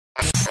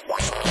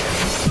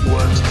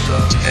Hey,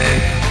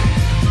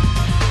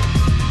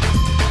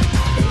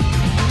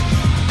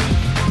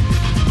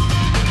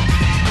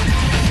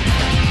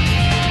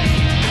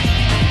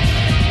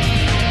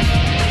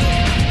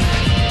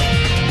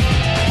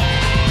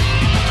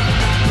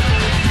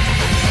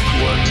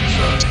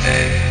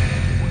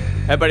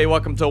 everybody,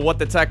 welcome to What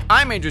the Tech.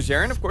 I'm Andrew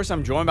Zarin. Of course,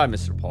 I'm joined by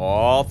Mr.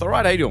 Paul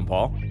Thurrott. How you doing,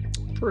 Paul?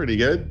 Pretty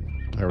good.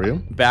 How are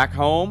you? Back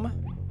home.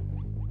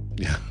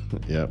 Yeah.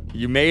 Yeah.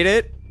 You made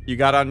it. You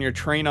got on your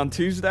train on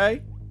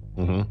Tuesday.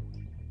 Mm-hmm.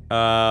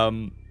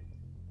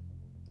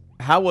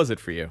 How was it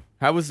for you?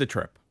 How was the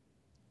trip?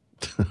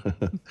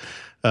 It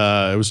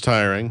was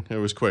tiring. It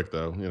was quick,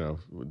 though. You know,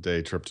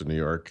 day trip to New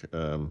York.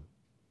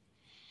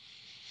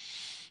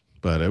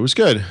 But it was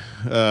good.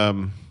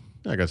 I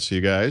got to see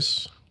you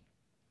guys.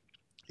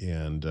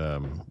 And I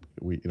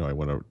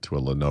went out to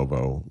a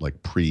Lenovo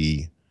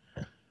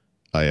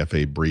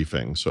pre-IFA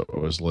briefing. So it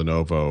was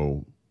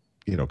Lenovo,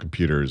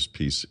 computers,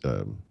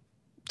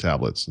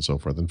 tablets, and so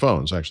forth, and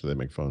phones. Actually, they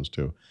make phones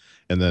too,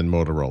 and then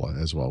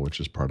Motorola as well, which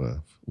is part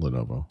of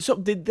Lenovo. So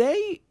did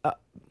they?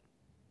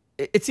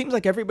 It seems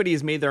like everybody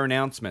has made their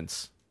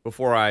announcements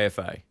before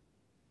IFA.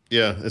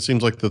 Yeah, it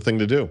seems like the thing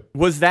to do.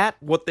 Was that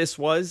what this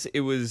was?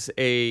 It was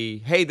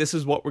hey, this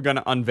is what we're going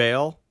to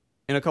unveil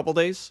in a couple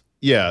days.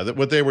 Yeah,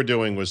 what they were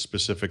doing was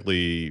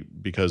specifically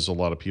because a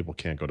lot of people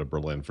can't go to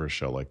Berlin for a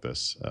show like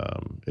this.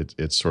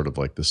 It's sort of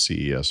like the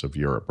CES of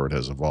Europe, or it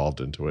has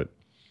evolved into it.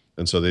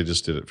 And so they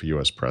just did it for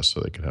U.S. press so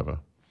they could have a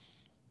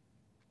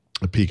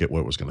peek at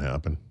what was going to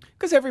happen.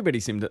 Because everybody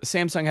seemed to.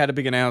 Samsung had a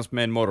big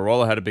announcement.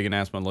 Motorola had a big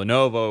announcement.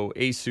 Lenovo,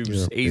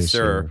 Asus,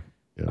 Acer.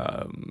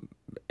 Yeah.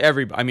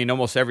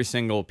 Almost every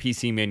single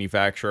PC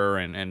manufacturer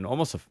and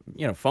almost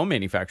phone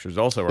manufacturers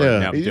also are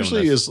now doing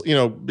usually this. is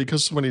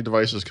because so many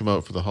devices come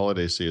out for the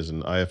holiday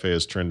season. IFA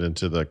has turned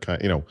into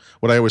the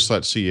what I always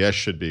thought CES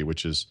should be,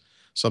 which is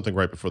something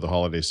right before the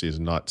holiday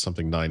season, not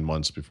something 9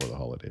 months before the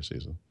holiday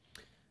season.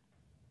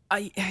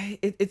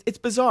 It's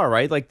bizarre,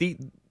 right? Like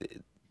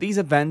these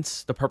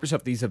events, the purpose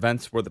of these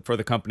events were for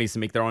the companies to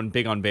make their own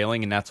big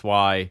unveiling, and that's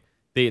why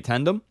they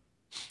attend them.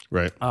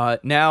 Right.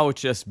 Now it's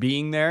just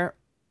being there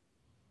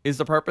is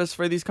the purpose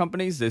for these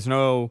companies. There's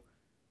no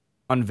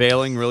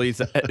unveiling really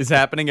is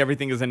happening.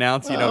 Everything is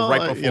announced,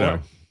 right before.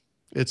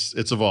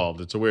 It's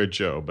evolved. It's a weird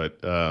show,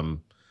 but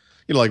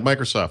like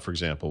Microsoft, for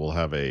example, will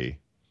have a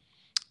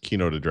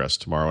keynote address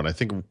tomorrow, and I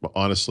think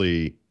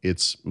honestly,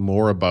 it's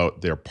more about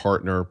their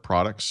partner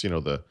products.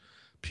 The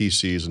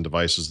PCs and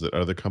devices that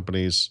other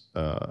companies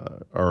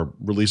are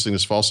releasing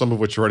this fall. Some of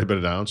which have already been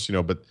announced.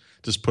 But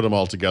just put them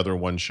all together in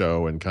one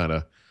show and kind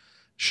of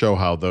show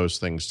how those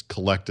things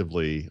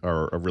collectively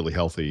are a really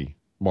healthy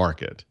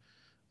market.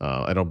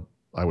 I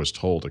was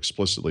told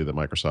explicitly that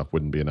Microsoft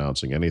wouldn't be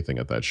announcing anything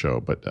at that show,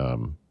 but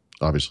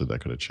obviously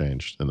that could have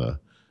changed in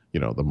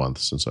the month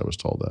since I was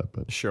told that.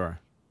 But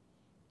sure.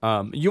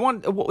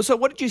 So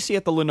what did you see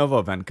at the Lenovo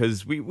event?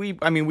 Because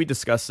we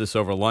discussed this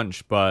over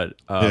lunch, but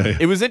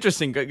It was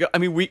interesting. I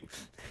mean,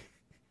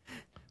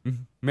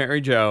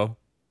 Mary Jo,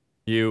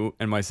 you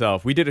and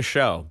myself, we did a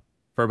show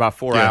for about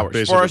 4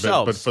 hours for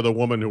ourselves. But for the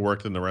woman who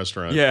worked in the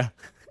restaurant. Yeah.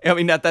 I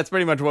mean, that's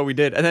pretty much what we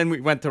did. And then we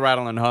went to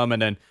Rattle and Hum,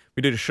 and then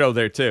we did a show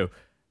there too.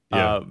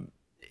 Yeah.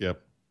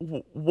 Yep.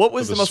 What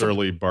was the most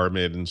surly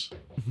barmaidens?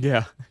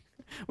 Yeah.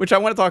 Which I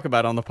want to talk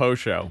about on the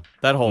post show.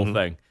 That whole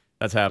thing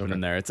that's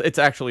happening there. It's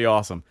actually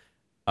awesome.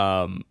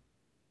 The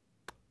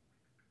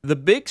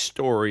big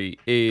story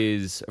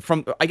is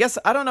from, I guess,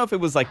 I don't know if it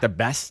was like the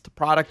best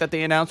product that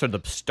they announced or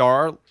the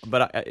star,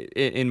 but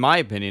in my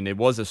opinion, it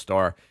was a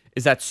star,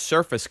 is that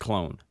Surface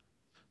clone.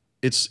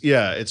 It's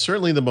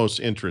certainly the most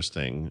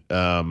interesting.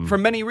 For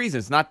many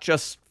reasons, not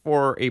just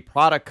for a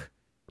product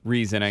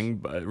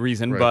reason,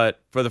 Right. but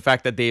for the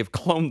fact that they've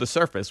cloned the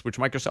Surface, which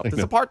Microsoft is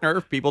a partner,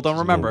 if people don't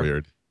remember.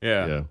 Weird.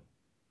 Yeah.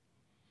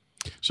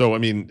 So, I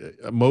mean,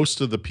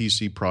 most of the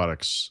PC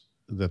products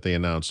that they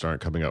announced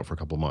aren't coming out for a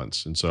couple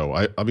months. And so,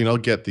 I'll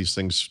get these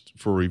things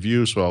for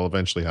review, so I'll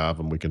eventually have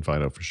them. We can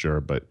find out for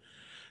sure. But,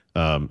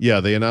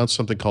 they announced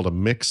something called a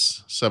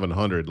Miix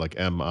 700, like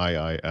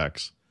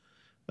MIIX,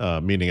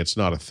 meaning it's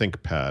not a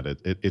ThinkPad.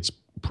 It's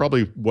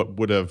probably what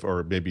would have,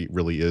 or maybe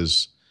really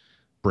is,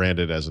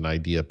 branded as an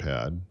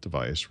IdeaPad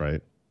device,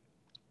 right?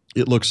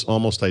 It looks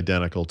almost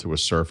identical to a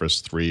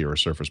Surface 3 or a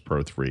Surface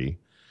Pro 3.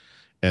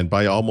 And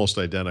by almost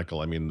identical,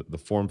 I mean the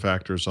form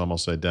factor is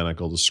almost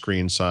identical. The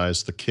screen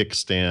size, the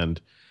kickstand,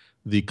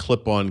 the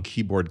clip-on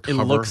keyboard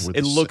cover.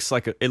 It looks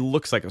like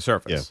a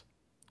Surface.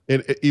 Yeah,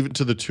 and even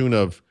to the tune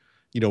of,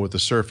 with the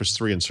Surface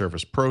 3 and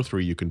Surface Pro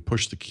 3, you can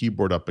push the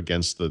keyboard up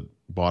against the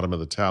bottom of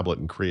the tablet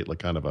and create like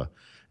kind of an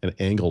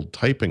angled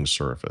typing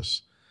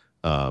surface.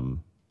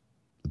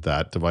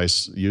 That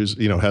device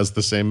has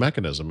the same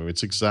mechanism. I mean,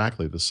 it's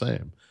exactly the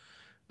same.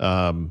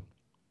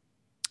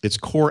 It's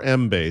Core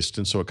M based,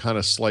 and so it kind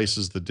of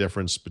slices the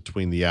difference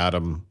between the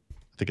Atom. I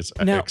think it's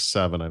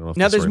X7. I don't know if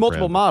now that's there's the right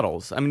multiple brand.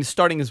 models. I mean,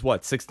 starting is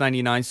what,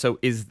 $699. So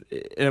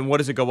and what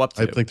does it go up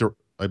to?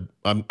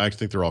 I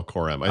think they're all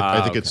Core M.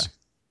 I think it's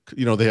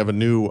they have a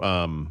new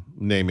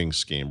naming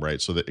scheme, right?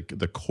 So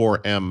the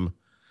Core M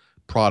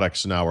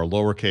products now are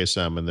lowercase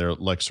m, and they're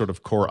like sort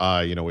of Core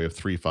I. We have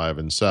 3, 5,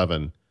 and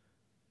 7,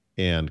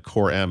 and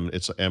Core M.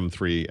 It's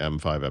M3,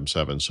 M5,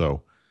 M7.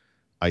 So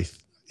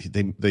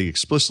they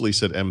explicitly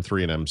said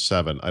M3 and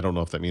M7. I don't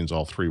know if that means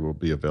all three will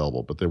be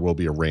available, but there will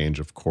be a range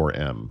of Core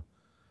M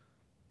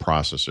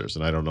processors,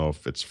 and I don't know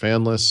if it's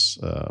fanless.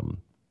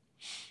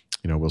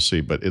 We'll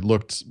see. But it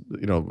looked,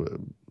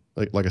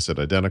 like I said,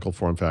 identical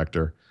form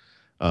factor.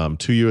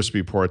 2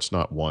 USB ports,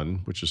 not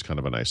one, which is kind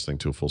of a nice thing.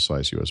 2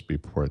 full-size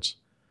USB ports.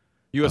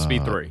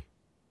 USB 3.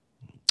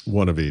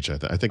 One of each. I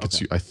think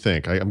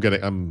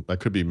Okay. I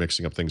could be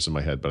mixing up things in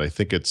my head, but I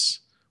think it's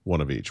one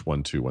of each.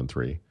 1, 2, 1,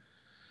 3.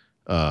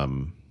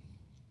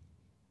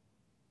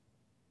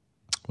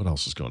 What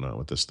else is going on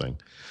with this thing?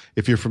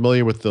 If you're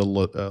familiar with the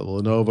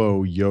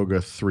Lenovo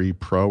Yoga 3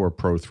 Pro or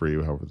Pro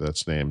 3, however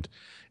that's named,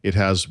 it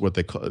has what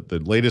they call, the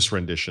latest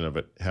rendition of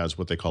it has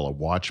what they call a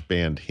watch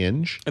band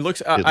hinge. It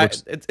looks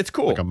it's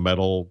cool. Like a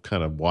metal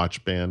kind of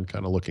watch band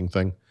kind of looking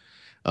thing.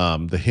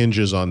 The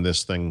hinges on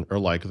this thing are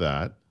like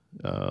that,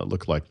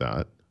 look like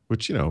that,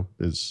 which,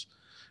 is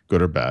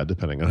good or bad,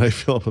 depending on how you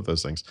feel about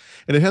those things.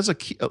 And it has a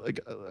key,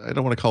 I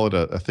don't want to call it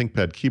a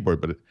ThinkPad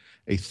keyboard, but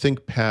a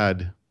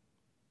ThinkPad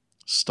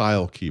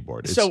style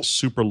keyboard. It's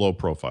super low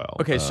profile.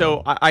 Okay,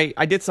 so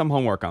I did some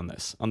homework on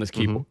this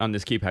keyboard, on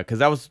this keypad, because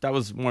that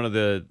was one of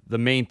the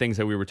main things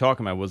that we were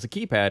talking about was the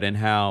keypad and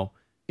how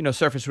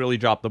Surface really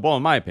dropped the ball,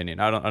 in my opinion.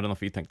 I don't know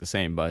if you think the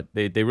same, but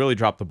they really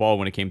dropped the ball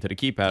when it came to the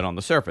keypad on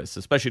the Surface,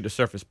 especially the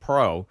Surface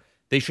Pro.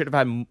 They should have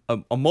had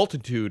a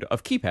multitude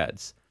of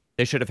keypads.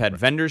 They should have had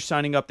vendors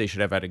signing up. They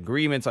should have had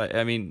agreements.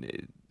 I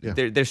mean,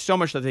 there's so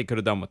much that they could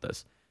have done with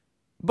this.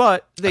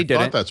 But they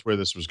didn't. I thought that's where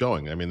this was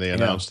going. I mean, they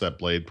announced that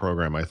Blade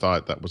program. I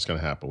thought that was going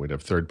to happen. We'd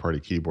have third-party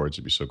keyboards.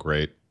 It'd be so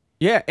great.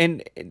 Yeah,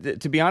 and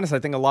to be honest, I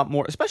think a lot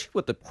more, especially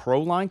with the Pro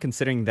line,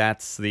 considering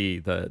that's the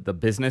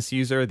business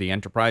user, the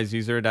enterprise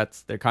user,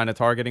 they're kind of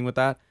targeting with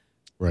that.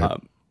 Right.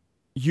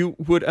 You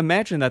would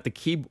imagine that the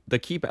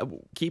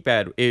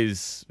keypad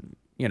is,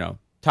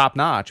 top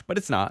notch, but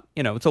it's not.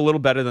 It's a little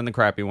better than the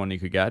crappy one you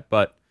could get,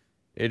 but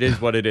it is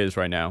what it is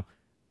right now.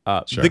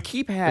 Sure. The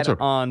keypad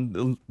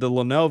on the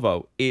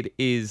Lenovo, it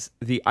is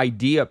the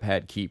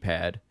IdeaPad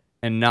keypad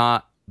and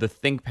not the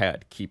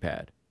ThinkPad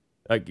keypad.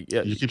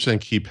 You keep saying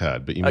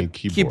keypad, but you mean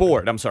keyboard.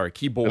 Keyboard. I'm sorry,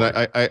 keyboard.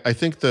 And I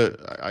think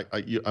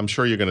I'm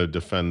sure you're going to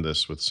defend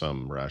this with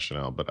some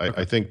rationale, but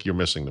I think you're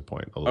missing the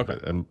point a little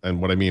bit.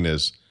 And what I mean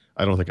is,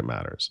 I don't think it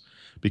matters,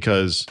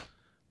 because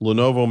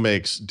Lenovo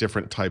makes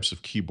different types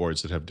of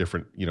keyboards that have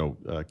different,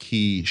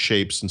 key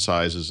shapes and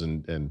sizes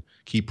and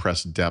key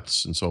press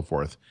depths and so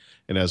forth.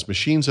 And as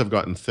machines have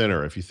gotten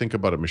thinner, if you think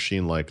about a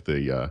machine like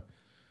the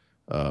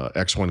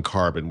X1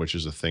 Carbon, which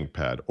is a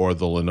ThinkPad, or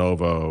the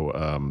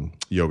Lenovo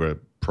Yoga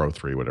Pro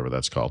 3, whatever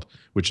that's called,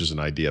 which is an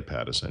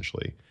IdeaPad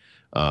essentially,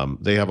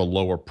 they have a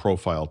lower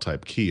profile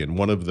type key. And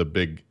one of the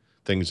big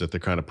things that they're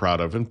kind of proud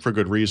of, and for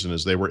good reason,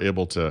 is they were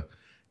able to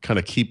kind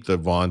of keep the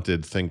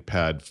vaunted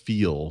ThinkPad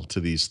feel to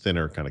these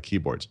thinner kind of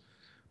keyboards.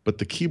 But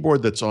the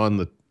keyboard that's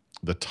on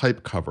the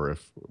type cover,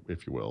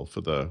 if you will, for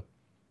the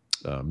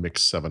Miix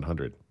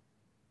 700,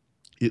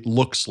 it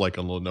looks like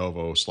a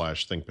Lenovo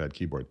 / ThinkPad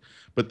keyboard,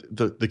 but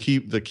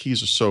the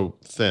keys are so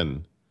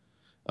thin.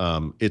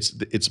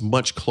 It's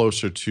much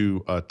closer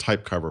to a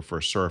type cover for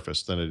a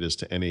Surface than it is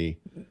to any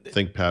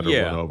ThinkPad or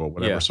Lenovo,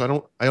 whatever. Yeah.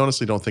 So I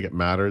honestly don't think it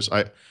matters.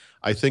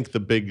 I think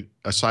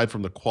aside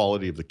from the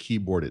quality of the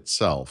keyboard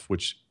itself,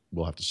 which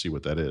we'll have to see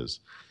what that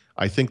is,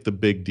 I think the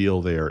big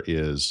deal there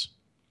is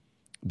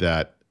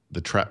that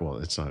well,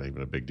 it's not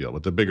even a big deal,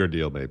 but the bigger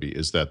deal maybe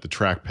is that the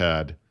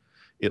trackpad,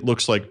 it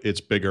looks like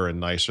it's bigger and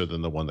nicer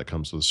than the one that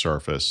comes with the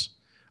Surface.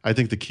 I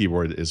think the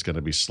keyboard is going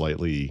to be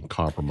slightly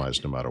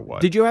compromised no matter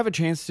what. Did you have a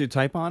chance to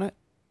type on it?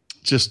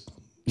 Just,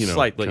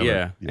 slightly,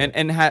 kinda, yeah.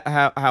 And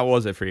how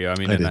was it for you? I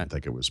mean, I didn't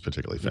think it was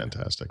particularly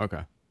fantastic.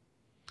 Okay.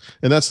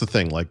 And that's the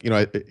thing. Like,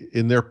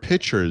 in their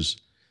pictures,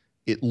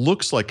 it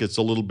looks like it's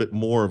a little bit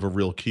more of a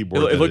real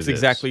keyboard. It looks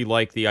exactly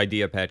like the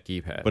IdeaPad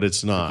keypad, but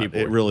it's not.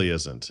 It really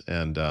isn't.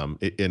 And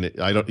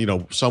I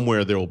don't.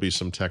 Somewhere there will be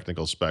some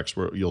technical specs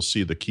where you'll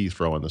see the key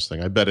throw on this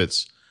thing. I bet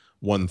it's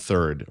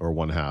 1/3 or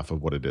 1/2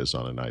 of what it is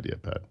on an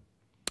IdeaPad.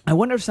 I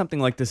wonder if something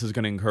like this is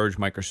going to encourage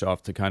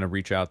Microsoft to kind of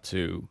reach out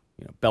to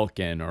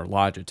Belkin or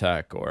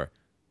Logitech or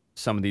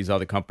some of these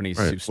other companies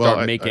to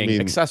start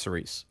making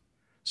accessories.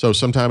 So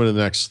sometime in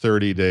the next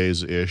 30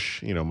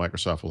 days-ish,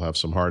 Microsoft will have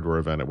some hardware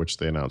event at which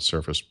they announce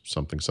Surface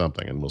something,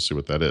 and we'll see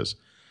what that is.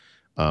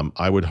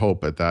 I would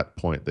hope at that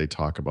point they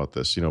talk about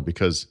this,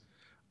 because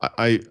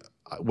I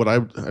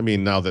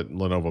mean, now that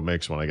Lenovo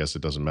makes one, I guess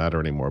it doesn't matter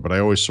anymore, but I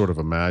always sort of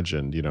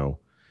imagined,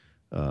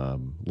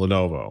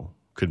 Lenovo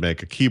could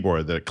make a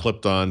keyboard that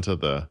clipped onto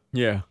the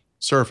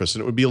Surface,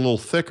 and it would be a little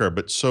thicker,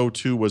 but so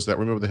too was that,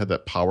 remember they had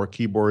that power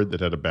keyboard that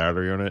had a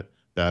battery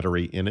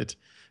in it,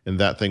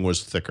 and that thing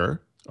was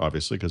thicker,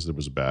 obviously, because there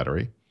was a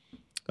battery.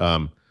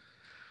 I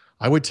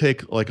would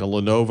take like a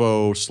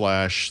Lenovo /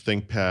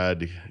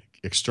 ThinkPad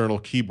external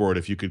keyboard.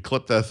 If you could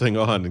clip that thing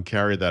on and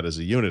carry that as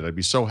a unit, I'd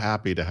be so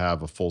happy to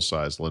have a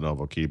full-size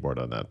Lenovo keyboard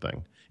on that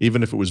thing,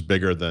 even if it was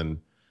bigger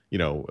than,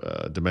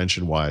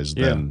 dimension wise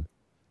than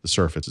the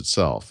Surface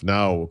itself.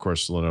 Now, of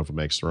course, Lenovo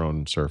makes their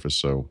own Surface,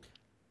 so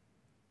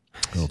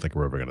I don't think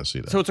we're ever going to see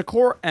that. So it's a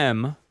Core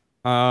M.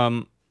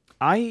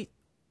 I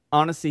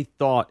honestly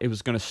thought it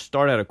was going to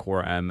start at a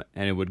Core M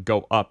and it would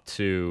go up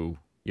to,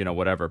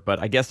 whatever. But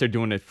I guess they're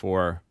doing it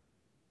for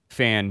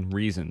fan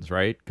reasons,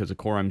 right? Because the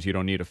Core M's, you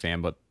don't need a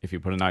fan, but if you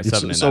put an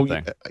i7 in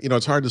that thing.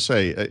 It's hard to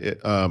say.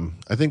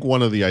 I think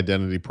one of the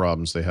identity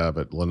problems they have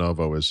at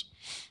Lenovo is,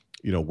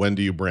 when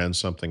do you brand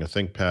something, a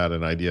ThinkPad,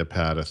 an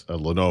IdeaPad, a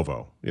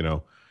Lenovo,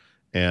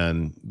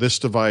 and this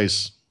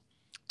device,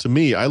 to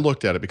me, I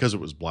looked at it because it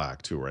was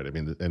black too, right? I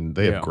mean, and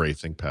they have gray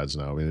ThinkPads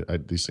now. I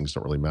mean, these things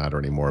don't really matter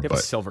anymore. They have but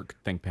a silver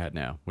ThinkPad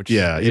now, which you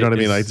know what I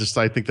mean. I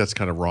think that's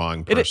kind of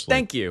wrong. Personally.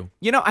 Thank you.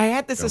 I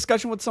had this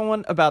discussion with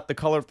someone about the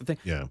color of the thing.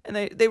 Yeah, and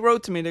they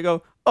wrote to me. They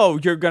go, "Oh,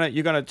 you're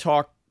gonna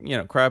talk,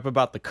 crap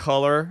about the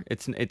color.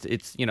 It's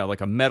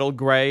like a metal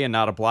gray and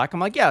not a black." I'm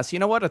like, "Yes, you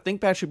know what? A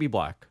ThinkPad should be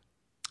black.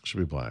 Should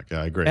be black.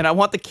 Yeah, I agree. And I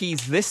want the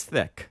keys this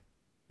thick.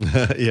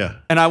 Yeah,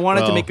 and I want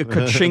it to make a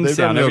ka-ching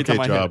sound every time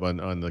I hit it. They've done an okay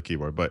job on the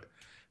keyboard, but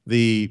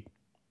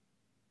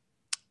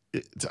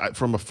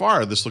from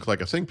afar, this looked like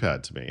a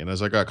ThinkPad to me. And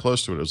as I got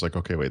close to it, it was like,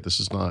 okay, wait, this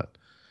is Miix.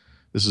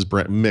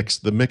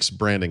 The Miix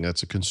branding,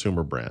 that's a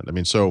consumer brand. I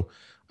mean, so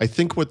I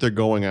think what they're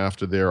going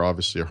after there,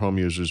 obviously, are home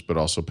users, but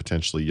also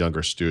potentially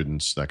younger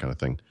students, that kind of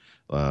thing.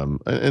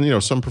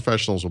 And some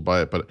professionals will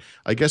buy it. But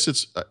I guess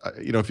it's,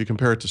 if you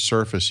compare it to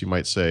Surface, you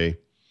might say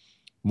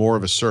more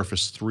of a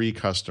Surface 3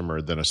 customer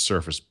than a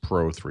Surface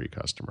Pro 3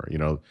 customer.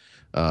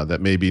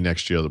 That maybe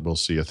next year we'll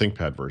see a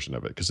ThinkPad version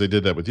of it, because they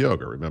did that with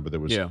Yoga. Remember,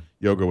 there was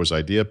Yoga was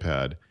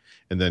IdeaPad,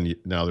 and then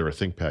now there are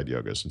ThinkPad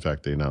Yogas. In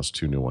fact, they announced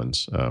 2 new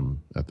ones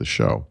at the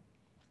show.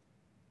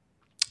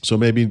 So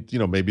maybe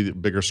the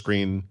bigger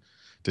screen,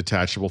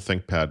 detachable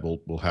ThinkPad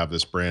will have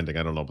this branding.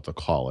 I don't know what they'll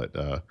call it,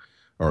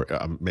 or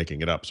I'm making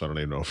it up, so I don't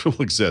even know if it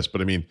will exist.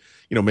 But I mean,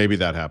 maybe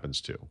that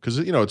happens too, because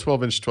a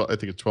 12-inch, I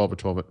think it's 12 or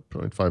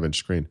 12.5-inch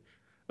screen,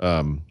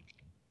 a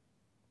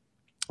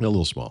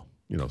little small.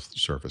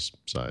 Surface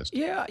size.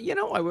 Yeah,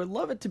 I would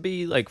love it to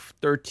be like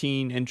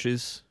 13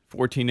 inches,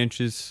 14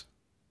 inches.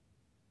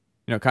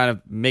 Kind of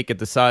make it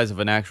the size of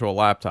an actual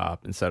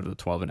laptop instead of the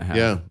 12 and a half.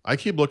 Yeah, I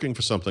keep looking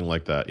for something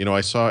like that.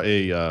 I saw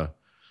a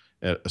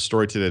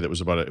story today that was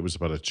about a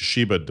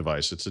Toshiba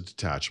device. It's a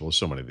detachable. There's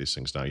so many of these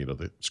things now.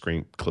 The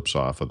screen clips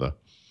off of the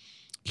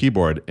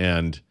keyboard,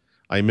 and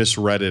I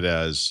misread it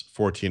as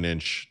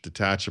 14-inch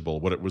detachable.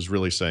 What it was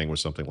really saying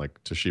was something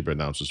like Toshiba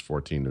announces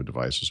 14 new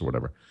devices or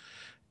whatever.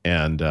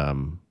 And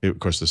of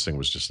course, this thing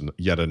was just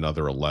yet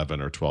another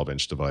 11 or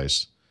 12-inch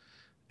device.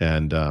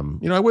 And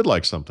I would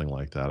like something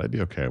like that. I'd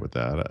be okay with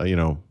that.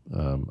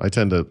 I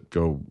tend to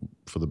go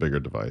for the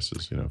bigger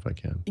devices, if I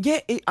can. Yeah,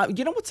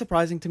 what's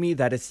surprising to me,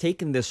 that it's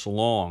taken this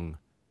long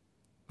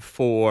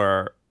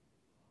for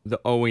the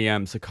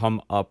OEMs to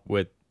come up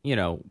with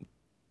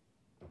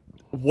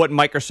what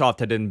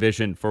Microsoft had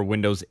envisioned for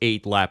Windows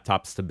 8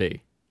 laptops to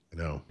be.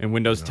 And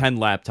Windows 10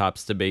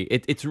 laptops to be.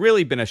 It's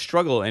really been a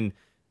struggle. And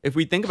if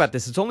we think about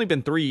this, it's only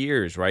been 3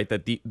 years, right,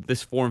 that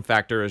this form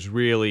factor has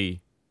really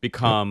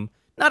become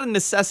not a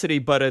necessity,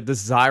 but a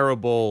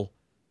desirable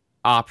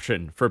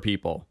option for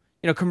people.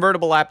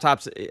 Convertible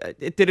laptops,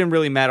 it didn't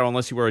really matter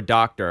unless you were a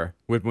doctor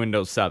with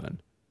Windows 7.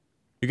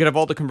 You could have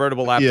all the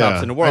convertible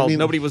laptops in the world.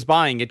 Nobody was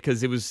buying it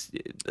because it was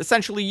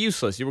essentially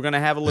useless. You were going to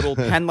have a little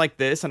pen like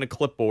this and a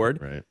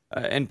clipboard, right,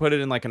 and put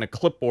it in a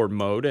clipboard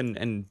mode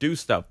and do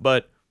stuff.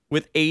 But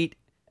with 8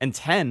 and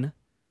 10,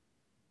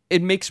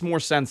 it makes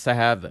more sense to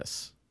have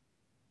this.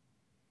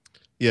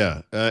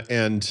 Yeah,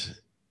 and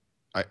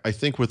I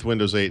think with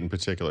Windows 8 in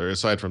particular,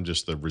 aside from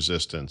just the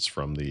resistance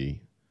from the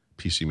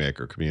PC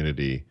maker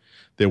community,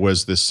 there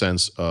was this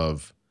sense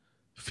of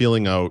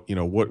feeling out,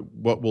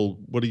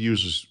 what do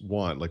users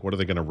want? Like, what are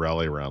they going to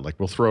rally around? Like,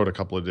 we'll throw out a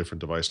couple of different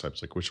device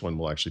types, like which one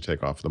will actually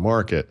take off the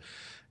market.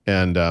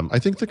 And I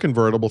think the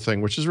convertible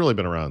thing, which has really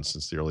been around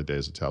since the early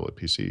days of tablet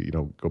PC,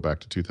 go back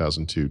to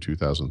 2002,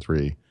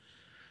 2003.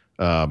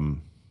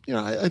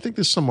 I think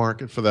there's some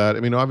market for that.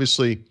 I mean,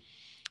 obviously,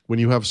 when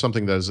you have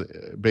something that is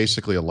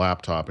basically a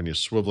laptop and you're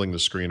swiveling the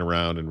screen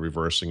around and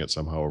reversing it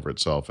somehow over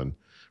itself and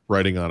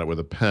writing on it with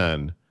a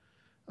pen,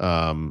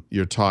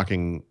 you're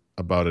talking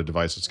about a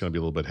device that's going to be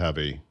a little bit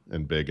heavy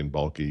and big and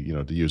bulky,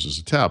 to use as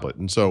a tablet.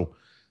 And so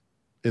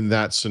in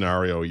that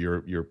scenario,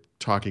 you're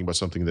talking about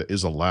something that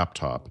is a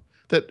laptop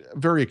that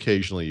very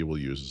occasionally you will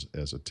use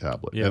as a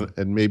tablet. Yeah.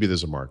 And maybe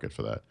there's a market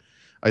for that.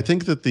 I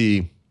think that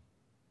the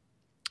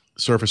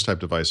Surface type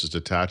devices,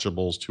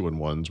 detachables,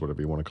 2-in-1s, whatever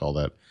you want to call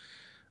that,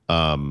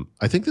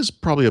 I think there's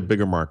probably a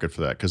bigger market for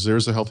that, because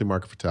there's a healthy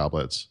market for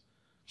tablets,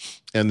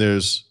 and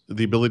there's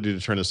the ability to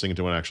turn this thing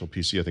into an actual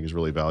PC. I think is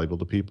really valuable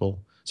to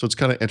people. So it's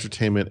kind of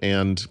entertainment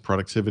and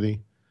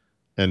productivity,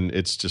 and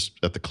it's just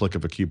at the click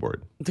of a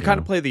keyboard. To kind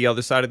of play the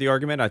other side of the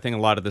argument, I think a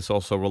lot of this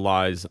also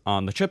relies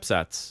on the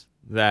chipsets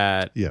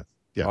that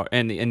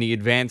and the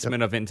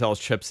advancement of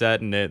Intel's chipset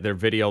and their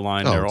video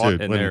line.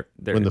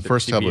 When the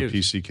first tablet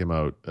PC came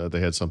out, they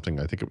had something,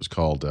 I think it was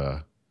called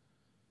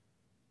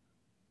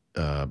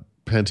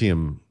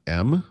Pentium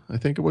M, I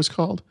think it was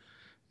called,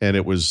 and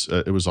it was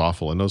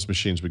awful. And those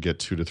machines would get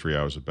 2 to 3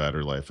 hours of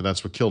battery life, and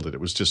that's what killed it. It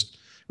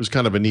was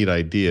kind of a neat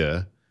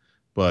idea,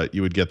 but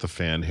you would get the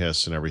fan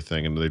hiss and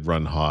everything, and they'd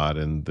run hot,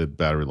 and the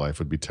battery life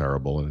would be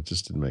terrible, and it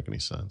just didn't make any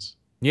sense.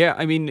 Yeah,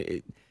 I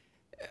mean,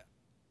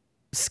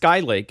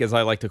 Skylake, as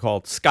I like to call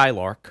it,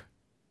 Skylark,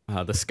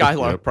 the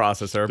Skylark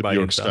processor The by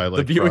Buick Intel. Skylake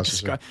The Buick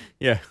processor.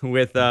 yeah,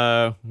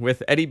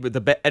 with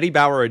Eddie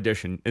Bauer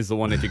edition is the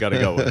one that you got to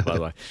go with. By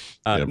the way,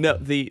 Yep. no,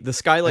 the I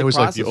Skylake always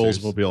like the processors.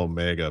 Oldsmobile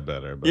Omega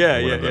better, but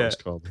Yeah, whatever yeah. that was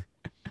called.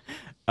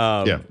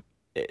 Um, Yeah.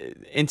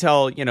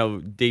 Intel,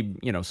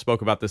 they,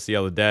 spoke about this the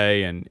other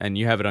day, and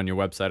you have it on your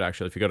website,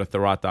 actually, if you go to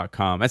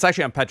Thurrott.com. It's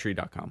actually on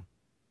Petri.com,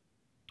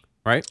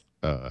 right?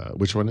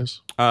 Which one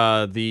is?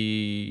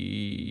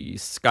 The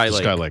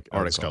Skylake Skylake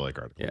article. Skylake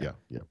article.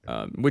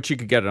 Yeah. Which you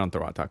could get it on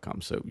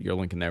Thurrott.com, so you're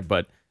linking there.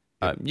 But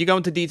you go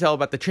into detail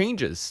about the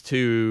changes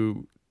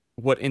to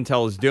what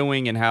Intel is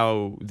doing and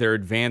how they're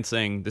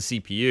advancing the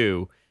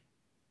CPU.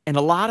 And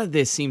a lot of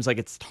this seems like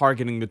it's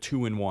targeting the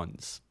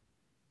 2-in-1s.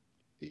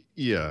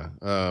 Yeah.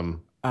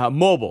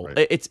 Mobile.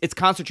 Right. It's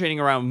concentrating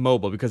around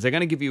mobile because they're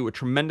going to give you a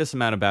tremendous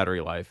amount of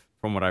battery life,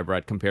 from what I've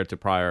read, compared to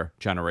prior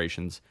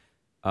generations.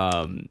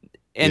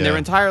 And their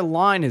entire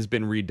line has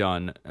been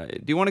redone.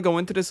 Do you want to go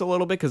into this a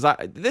little bit? Because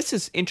this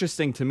is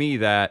interesting to me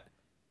that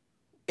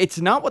it's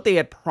not what they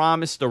had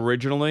promised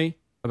originally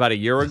about a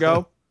year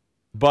ago,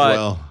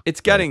 but it's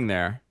getting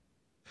there.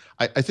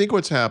 I think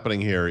what's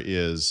happening here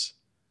is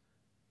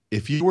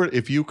you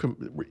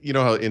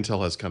know how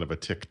Intel has kind of a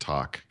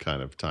tick-tock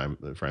kind of time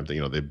frame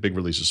thing. They big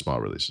releases, small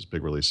releases,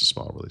 big releases,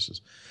 small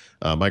releases.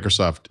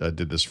 Microsoft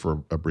did this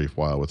for a brief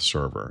while with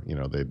server.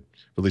 They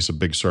release a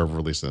big server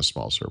release and a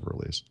small server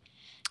release.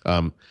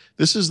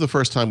 This is the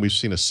first time we've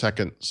seen a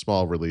second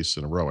small release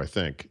in a row, I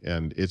think,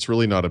 and it's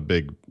really not a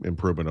big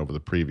improvement over the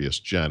previous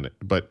gen.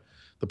 But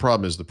the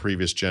problem is the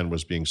previous gen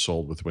was being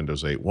sold with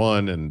Windows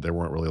 8.1, and there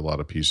weren't really a lot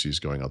of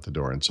PCs going out the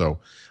door. And so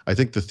I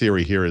think the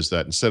theory here is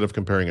that instead of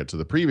comparing it to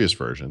the previous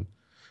version,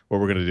 what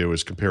we're going to do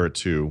is compare it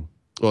to,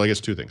 well, I guess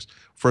two things.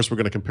 First, we're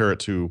going to compare it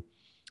to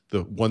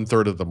the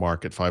 1/3 of the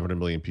market, 500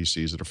 million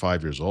PCs that are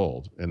 5 years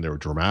old, and there are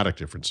dramatic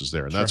differences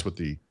there. And that's what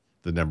the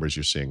numbers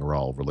you're seeing are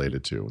all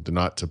related to. They're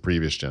not to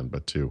previous gen,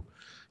 but to,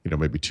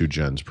 maybe 2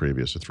 gens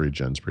previous or 3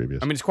 gens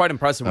previous. I mean, it's quite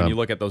impressive when you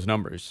look at those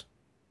numbers.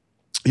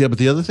 Yeah, but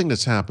the other thing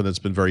that's happened that's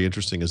been very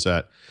interesting is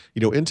that,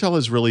 Intel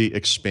has really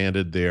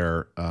expanded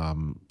their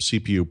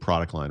CPU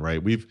product line,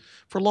 right?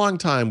 For a long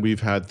time,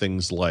 we've had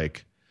things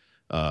like,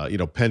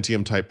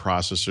 Pentium type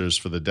processors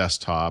for the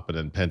desktop, and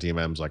then Pentium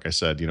M's, like I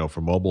said,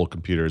 for mobile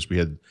computers. We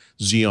had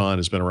Xeon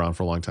has been around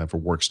for a long time for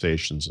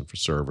workstations and for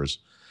servers.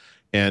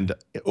 And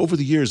over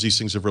the years, these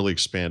things have really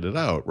expanded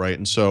out, right?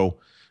 And so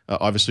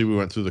obviously we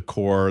went through the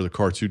Core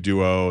 2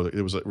 Duo.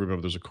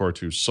 Remember, there's a Core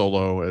 2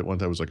 Solo. At one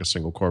time, it was like a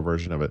single core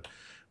version of it.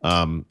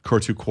 Core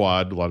 2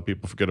 Quad. A lot of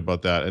people forget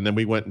about that. And then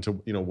we went into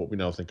what we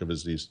now think of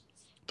as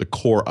the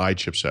Core i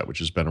chipset, which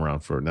has been around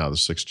for now the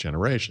 6th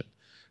generation.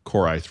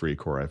 Core i3,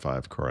 Core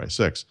i5, Core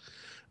i6.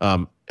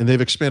 And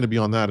they've expanded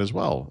beyond that as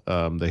well.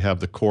 They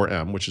have the Core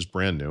M, which is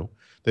brand new.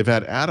 They've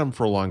had Atom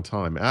for a long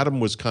time. Atom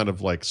was kind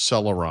of like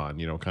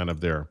Celeron, kind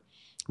of their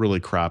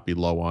really crappy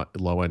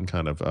low-end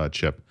kind of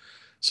chip.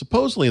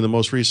 Supposedly in the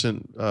most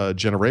recent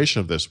generation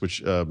of this,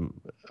 which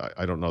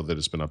I don't know that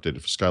it's been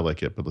updated for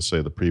Skylake yet, but let's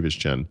say the previous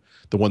gen,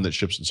 the one that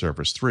ships in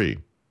Surface 3,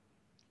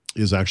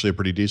 is actually a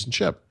pretty decent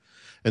chip.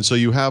 And so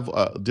you have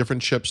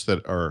different chips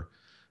that are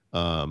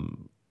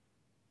kind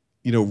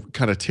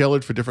of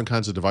tailored for different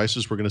kinds of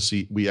devices. We're going to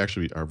see, we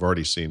actually have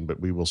already seen, but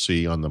we will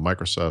see on the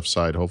Microsoft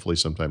side, hopefully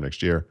sometime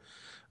next year,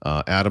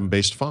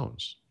 Atom-based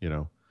phones,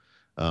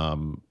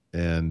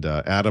 and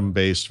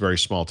Atom-based very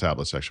small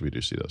tablets. Actually, we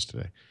do see those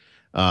today.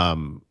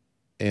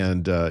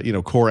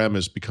 Core M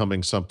is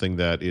becoming something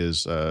that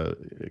is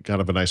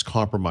kind of a nice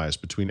compromise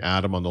between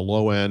Atom on the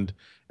low end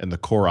and the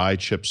Core i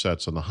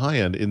chipsets on the high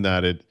end, in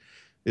that it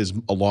is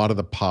a lot of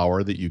the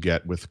power that you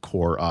get with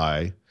Core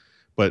i,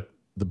 but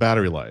the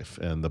battery life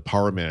and the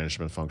power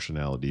management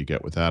functionality you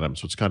get with Atom.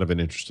 So it's kind of an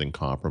interesting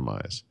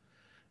compromise.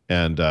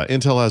 And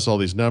Intel has all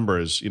these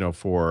numbers,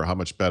 for how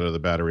much better the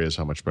battery is,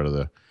 how much better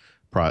the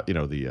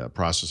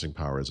processing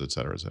power is, et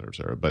cetera, et cetera, et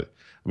cetera. But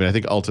I mean, I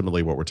think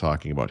ultimately what we're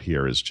talking about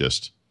here is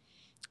just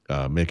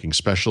making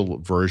special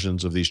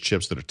versions of these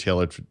chips that are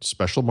tailored for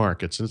special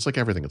markets. And it's like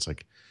everything. It's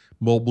like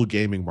mobile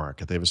gaming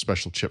market. They have a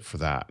special chip for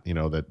that,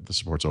 that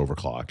supports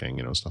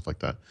overclocking, stuff like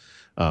that.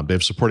 They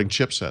have supporting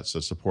chipsets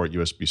that support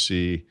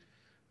USB-C,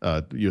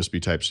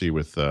 USB Type-C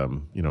with,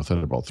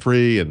 Thunderbolt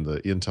 3 and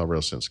the Intel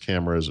RealSense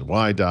cameras and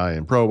WiDi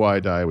and Pro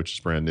WiDi, which is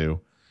brand new,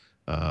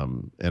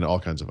 and all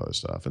kinds of other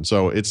stuff. And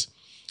so it's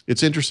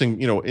interesting.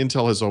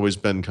 Intel has always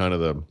been kind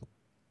of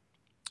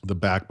the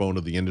backbone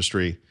of the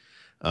industry.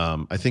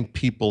 I think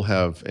people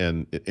have,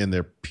 and in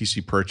their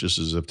PC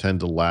purchases, have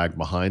tended to lag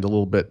behind a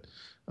little bit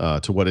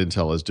to what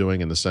Intel is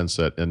doing, in the sense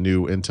that a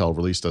new Intel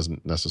release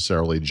doesn't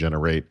necessarily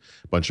generate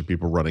a bunch of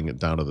people running it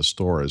down to the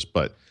stores.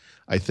 But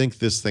I think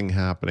this thing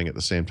happening at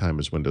the same time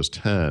as Windows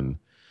 10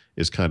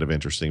 is kind of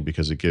interesting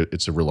because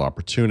it's a real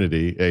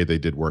opportunity. They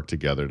did work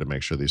together to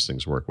make sure these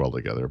things work well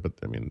together, but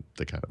I mean,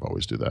 they kind of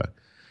always do that.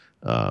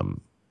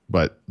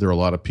 But there are a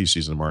lot of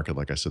PCs in the market,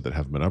 like I said, that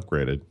haven't been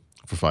upgraded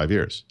for 5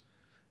 years.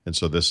 And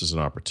so this is an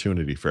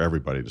opportunity for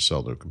everybody to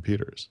sell their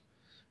computers.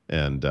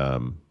 And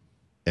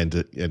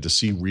to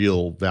see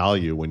real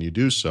value when you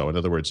do so. In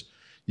other words,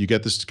 you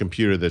get this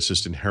computer that's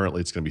just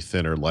inherently, it's going to be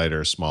thinner,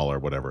 lighter, smaller,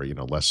 whatever,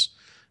 less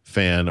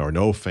fan or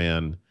no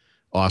fan,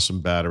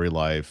 awesome battery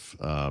life,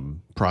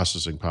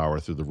 processing power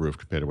through the roof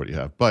compared to what you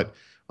have. But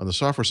on the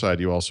software side,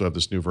 you also have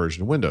this new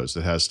version of Windows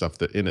that has stuff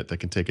that in it that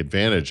can take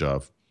advantage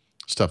of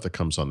stuff that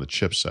comes on the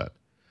chipset.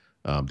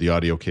 The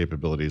audio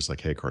capabilities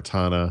like Hey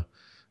Cortana,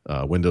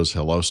 Windows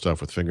Hello stuff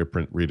with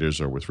fingerprint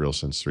readers or with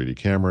RealSense 3D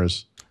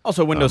cameras.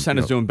 Also, Windows 10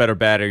 is doing better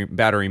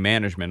battery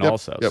management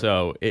also. Yep.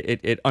 So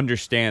it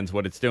understands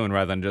what it's doing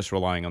rather than just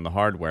relying on the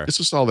hardware. It's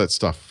just all that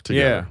stuff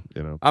together.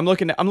 Yeah. I'm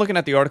looking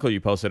at the article you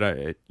posted.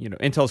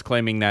 Intel's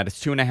claiming that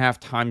it's 2.5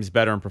 times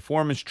better in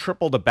performance,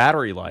 triple the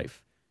battery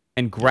life,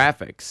 and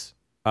graphics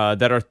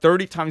that are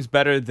 30 times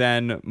better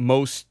than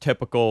most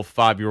typical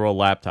 5-year-old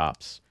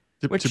laptops.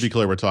 To be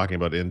clear, we're talking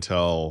about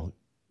Intel,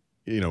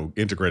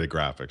 integrated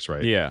graphics,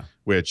 right? Yeah.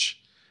 Which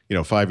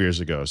 5 years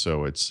ago,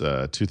 so it's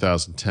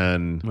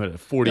 2010. What,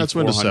 4400? That's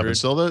Windows 7.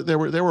 So they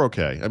were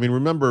okay. I mean,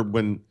 remember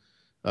when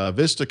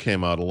Vista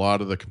came out, a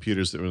lot of the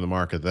computers that were in the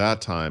market at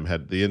that time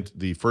had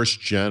the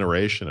first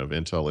generation of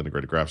Intel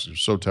integrated graphics. It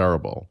was so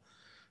terrible,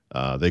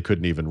 they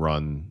couldn't even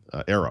run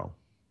Aero.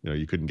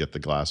 You couldn't get the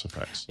glass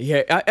effects.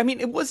 Yeah, I mean,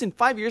 it wasn't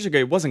 5 years ago.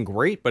 It wasn't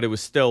great, but it was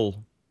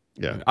still.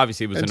 Yeah,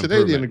 obviously it was. And an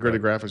today the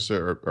improvement, integrated graphics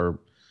are,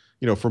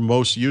 for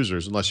most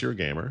users, unless you're a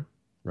gamer,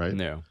 right?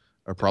 No.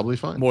 Are probably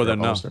fine. More than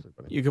enough.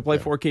 You can play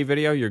 4K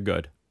video, you're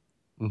good.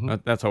 Mm-hmm.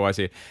 That's how I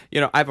see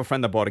it. I have a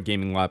friend that bought a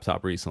gaming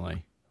laptop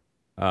recently,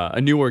 a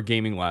newer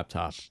gaming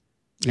laptop.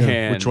 Yeah.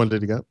 And, which one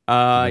did he get?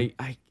 I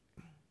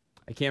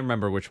can't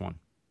remember which one.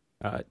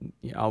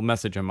 I'll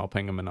message him, I'll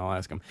ping him, and I'll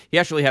ask him. He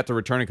actually had to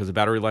return it because the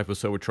battery life was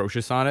so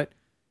atrocious on it.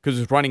 Because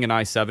it was running an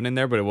i7 in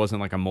there, but it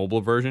wasn't like a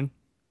mobile version.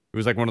 It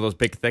was like one of those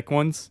big, thick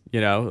ones,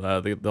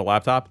 the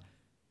laptop.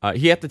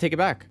 He had to take it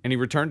back, and he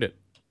returned it.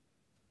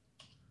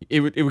 It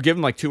would give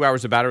him like 2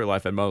 hours of battery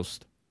life at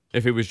most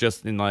if it was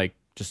just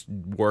just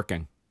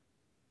working.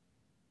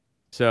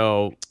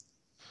 So,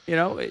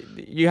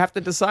 you have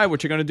to decide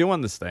what you're going to do on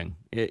this thing.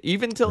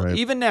 Even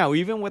now,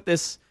 even with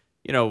this,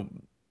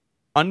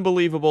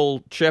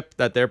 unbelievable chip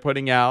that they're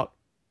putting out,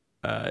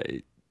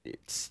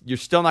 you're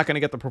still not going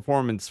to get the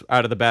performance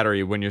out of the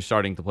battery when you're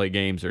starting to play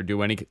games or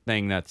do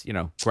anything that's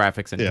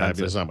graphics intensive. Yeah, I mean,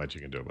 there's not much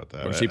you can do about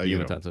that. Or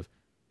CPU intensive.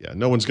 Yeah,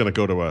 no one's going to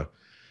go to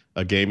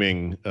a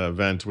gaming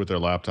event with their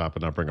laptop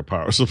and not bring a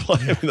power supply.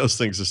 I mean, those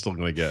things are still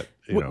going to get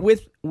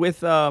with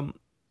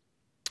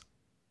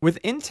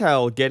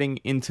Intel getting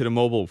into the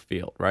mobile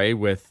field, right?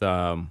 With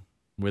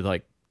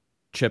like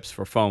chips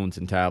for phones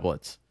and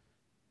tablets.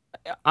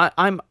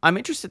 I'm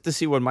interested to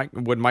see what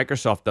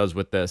Microsoft does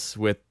with this,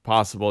 with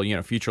possible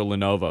future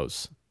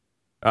Lenovo's,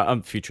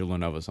 future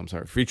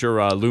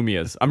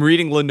Lumias. I'm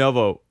reading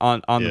Lenovo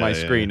on my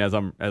screen as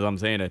I'm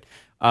saying it.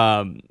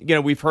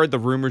 We've heard the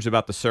rumors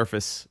about the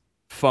Surface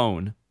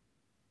phone,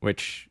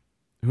 which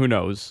who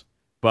knows,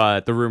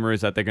 but the rumor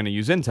is that they're going to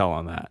use Intel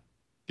on that.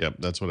 Yep,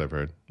 that's what I've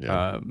heard.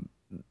 Yeah.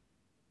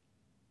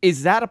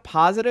 Is that a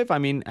positive? I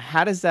mean,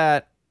 how does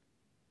that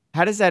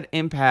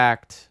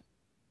impact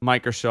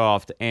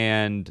Microsoft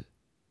and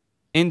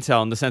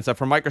Intel in the sense that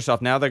for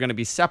Microsoft now they're going to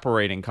be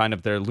separating kind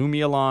of their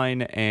Lumia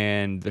line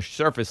and the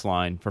Surface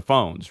line for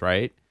phones,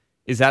 right?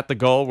 Is that the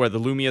goal where the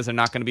Lumias are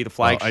not going to be the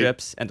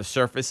flagships and the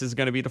Surface is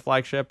going to be the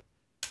flagship?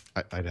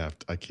 I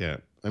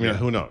can't. I mean,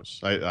 who knows?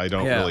 I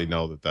don't really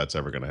know that that's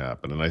ever going to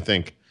happen. And I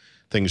think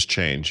things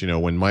change.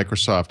 When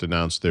Microsoft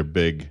announced their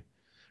big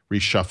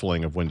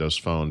reshuffling of Windows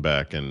Phone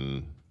back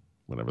in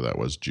whenever that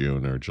was,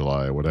 June or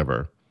July or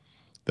whatever,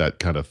 that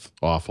kind of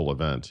awful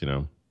event,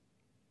 a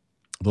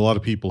lot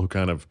of people who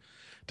kind of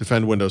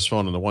defend Windows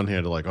Phone on the one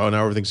hand are like, oh,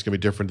 now everything's going to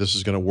be different. This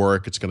is going to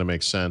work. It's going to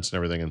make sense and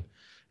everything. And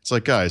it's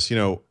like, guys,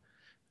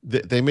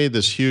 they made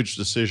this huge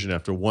decision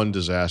after one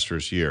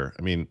disastrous year.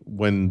 I mean,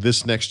 when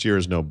this next year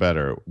is no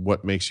better,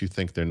 what makes you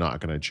think they're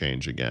not going to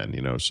change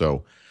again?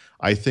 So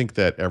I think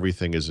that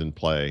everything is in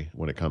play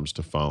when it comes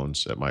to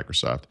phones at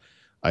Microsoft.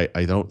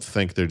 I don't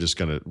think they're just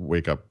going to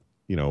wake up,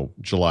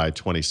 July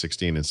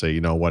 2016 and say,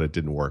 you know what, it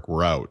didn't work.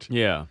 We're out.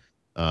 Yeah.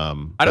 I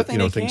don't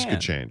think things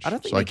could change. I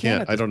don't think so I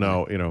can't. I don't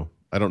know.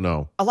 I don't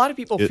know. A lot of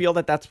people feel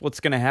that that's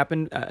what's going to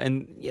happen,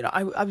 and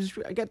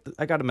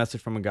I got a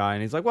message from a guy,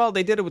 and he's like, "Well,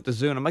 they did it with the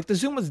Zune." I'm like, "The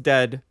Zune was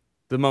dead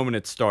the moment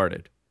it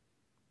started,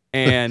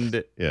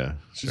 and yeah,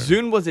 sure.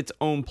 Zune was its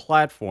own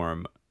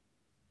platform.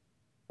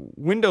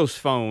 Windows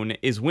Phone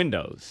is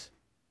Windows,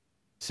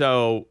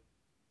 so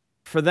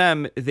for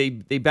them, they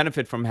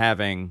benefit from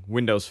having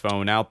Windows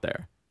Phone out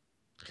there.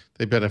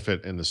 They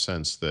benefit in the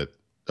sense that,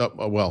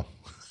 well."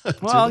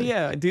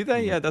 Yeah, do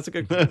they? Yeah, that's a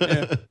good.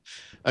 Yeah.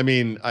 I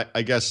mean,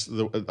 I guess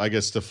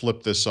to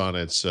flip this on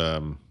its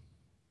head,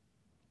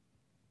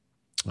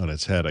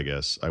 I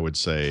guess I would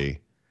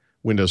say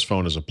Windows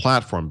Phone as a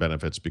platform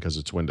benefits because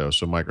it's Windows,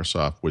 so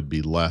Microsoft would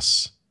be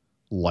less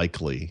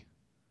likely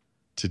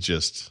to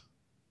just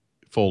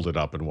fold it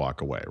up and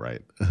walk away,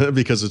 right?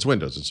 Because it's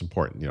Windows, it's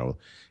important.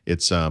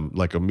 It's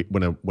like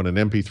when an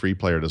MP3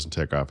 player doesn't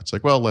take off, it's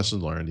like, well, lesson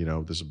learned.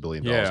 There's $1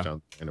 billion Yeah.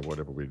 down and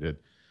whatever we did.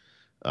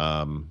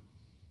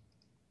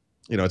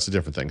 It's a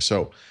different thing.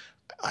 So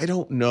I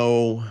don't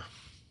know.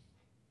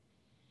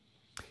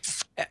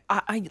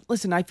 I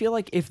listen. I feel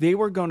like if they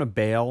were going to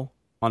bail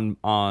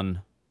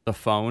on the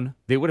phone,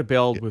 they would have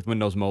bailed with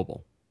Windows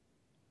Mobile.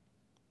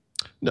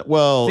 No,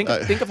 well,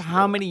 think of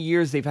how many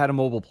years they've had a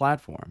mobile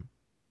platform.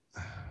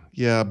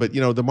 Yeah, but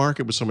the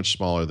market was so much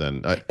smaller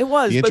then. It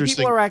was, but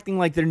people are acting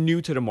like they're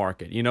new to the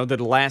market. They're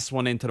the last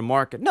one into the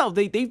market. No,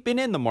 they've been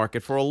in the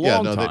market for a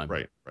long time.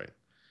 Right.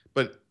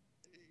 But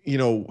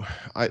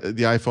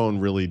the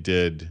iPhone really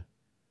did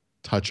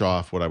touch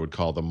off what I would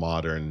call the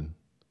modern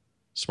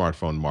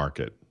smartphone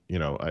market.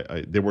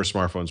 There were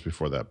smartphones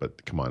before that,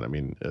 but come on, I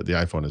mean, the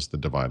iPhone is the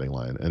dividing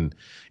line, and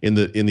in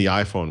the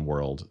iPhone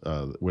world,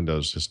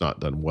 Windows has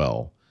not done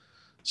well.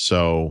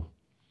 So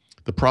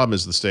the problem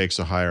is the stakes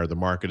are higher. The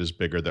market is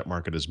bigger. That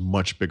market is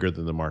much bigger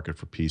than the market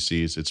for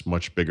PCs. It's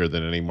much bigger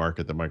than any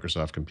market that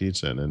Microsoft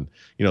competes in, and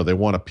they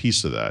want a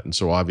piece of that. And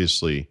so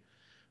obviously,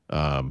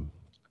 mobile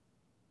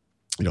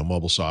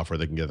software,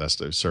 they can get us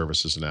the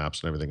services and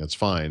apps and everything. That's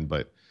fine,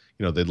 but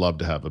they'd love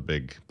to have a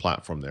big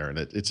platform there, and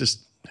it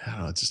just, I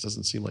don't know, it just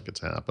doesn't seem like it's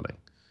happening.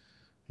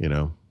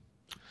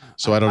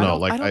 So I don't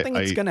know. I don't think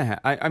it's gonna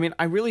happen. I mean,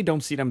 I really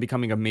don't see them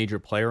becoming a major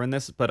player in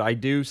this, but I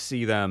do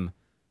see them.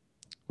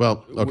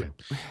 Well, okay.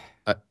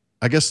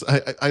 I guess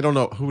I don't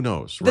know. Who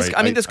knows,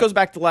 right? This goes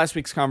back to last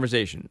week's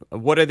conversation.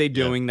 What are they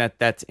doing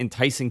that's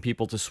enticing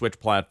people to switch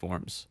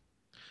platforms?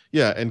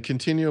 Yeah, and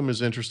Continuum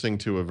is interesting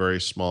to a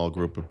very small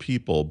group of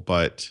people,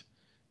 but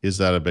is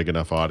that a big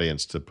enough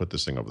audience to put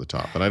this thing over the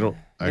top? And I don't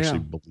actually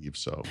believe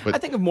so. But I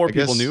think if more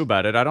people knew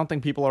about it, I don't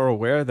think people are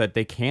aware that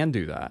they can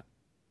do that.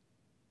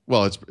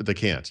 Well, they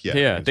can't yet.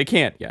 Yeah, they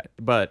can't yet.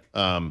 But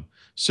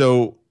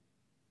so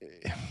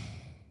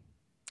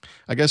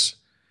I guess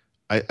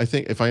I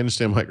think if I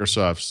understand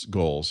Microsoft's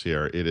goals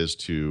here, it is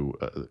to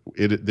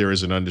there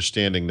is an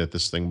understanding that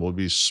this thing will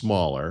be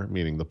smaller,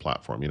 meaning the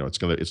platform.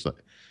 It's not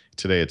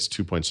today. It's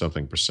 2 point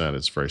something%.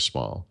 It's very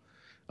small.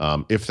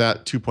 If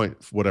that 2 point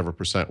whatever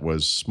percent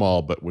was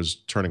small but was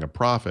turning a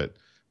profit,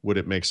 would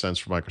it make sense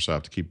for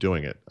Microsoft to keep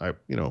doing it?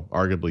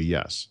 Arguably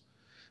yes.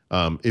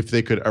 If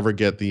they could ever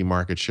get the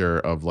market share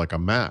of like a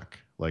Mac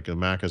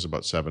has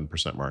about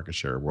 7% market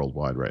share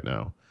worldwide right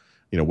now.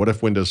 What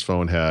if Windows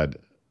Phone had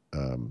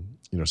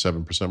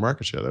 7%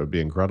 market share? That would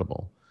be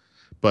incredible.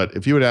 But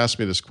if you would ask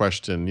me this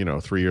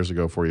question, 3 years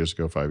ago, 4 years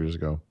ago, 5 years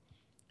ago,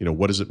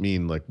 what does it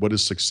mean? Like, what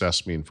does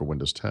success mean for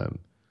Windows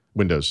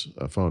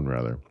Phone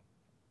rather?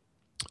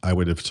 I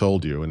would have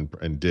told you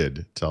and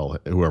did tell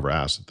whoever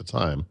asked at the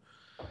time,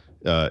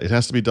 it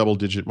has to be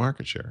double-digit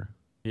market share.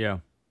 Yeah.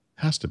 It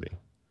has to be.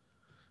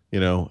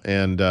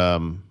 And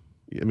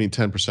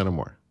 10% or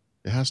more.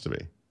 It has to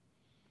be.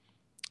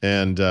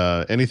 And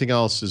anything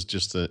else is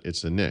just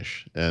it's a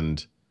niche.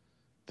 And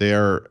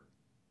they're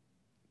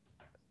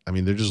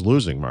just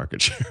losing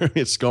market share.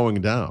 It's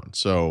going down.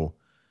 So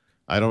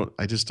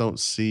I just don't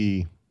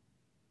see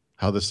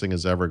how this thing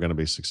is ever going to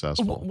be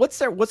successful. What's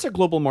their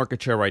global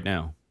market share right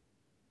now?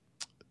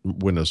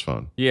 Windows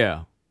Phone.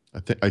 Yeah.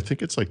 I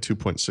think it's like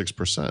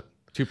 2.6%.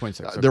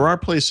 2.6. Okay. There are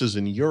places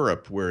in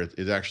Europe where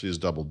it actually is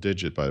double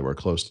digit, by the way,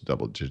 close to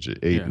double digit,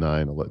 8,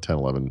 9, 11, 10,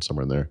 11,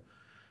 somewhere in there.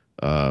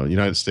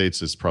 United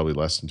States is probably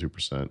less than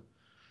 2%.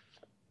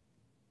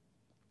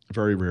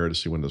 Very rare to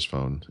see Windows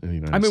Phone in the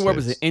United States. What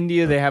was it?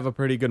 India, they have a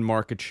pretty good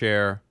market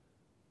share.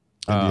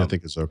 India, I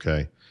think, is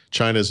okay.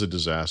 China is a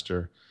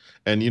disaster.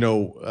 And,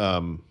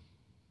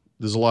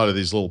 there's a lot of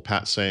these little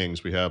pat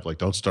sayings we have, like,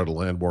 don't start a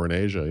land war in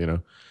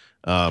Asia,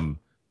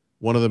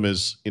 One of them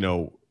is,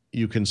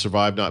 you can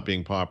survive not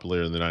being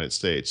popular in the United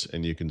States,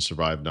 and you can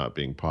survive not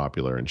being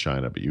popular in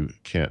China, but you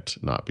can't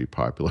not be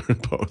popular in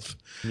both.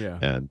 Yeah.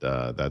 And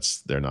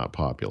they're not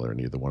popular in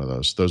either one of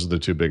those. Those are the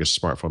two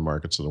biggest smartphone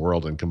markets in the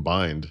world, and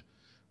combined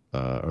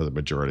are the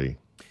majority.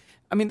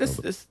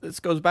 This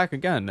goes back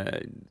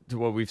again to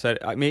what we've said.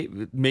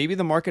 Maybe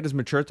the market has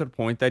matured to the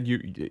point that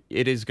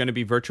it is going to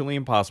be virtually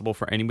impossible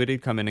for anybody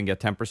to come in and get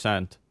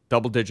 10%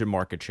 double-digit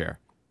market share,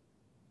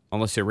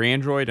 unless you're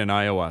Android and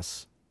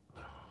iOS.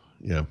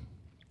 Yeah.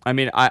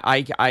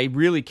 I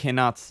really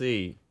cannot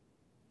see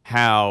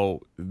how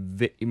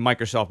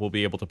Microsoft will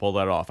be able to pull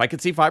that off. I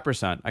could see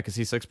 5%. I could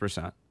see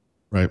 6%.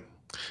 Right.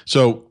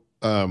 So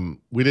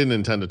we didn't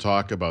intend to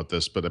talk about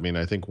this, but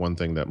I think one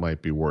thing that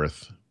might be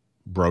worth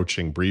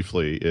broaching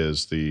briefly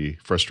is the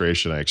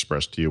frustration I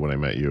expressed to you when I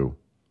met you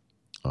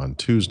on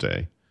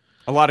Tuesday.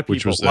 A lot of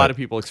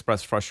people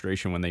express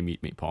frustration when they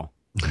meet me, Paul.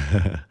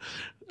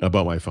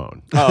 About my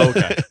phone. Oh,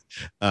 okay.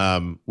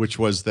 Which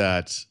was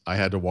that I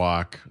had to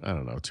walk,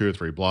 2 or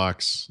 3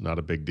 blocks, not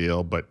a big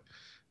deal, but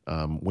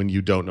when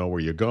you don't know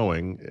where you're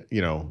going,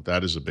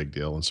 that is a big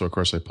deal. And so, of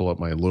course, I pull up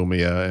my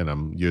Lumia, and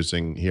I'm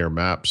using here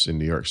maps in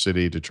New York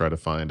City to try to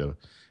find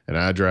an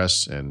an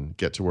address and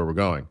get to where we're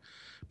going.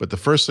 But the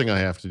first thing I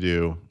have to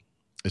do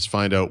is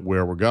find out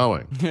where we're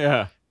going.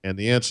 Yeah. And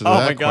the answer to Oh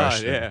my that God,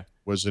 question yeah.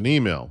 was an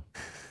email.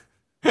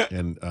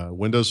 And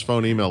Windows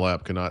Phone email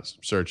app cannot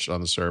search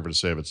on the server to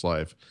save its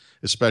life,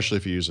 especially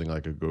if you're using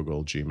like a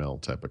Google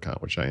Gmail type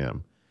account, which I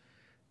am.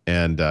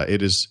 And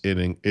it is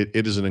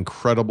an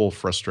incredible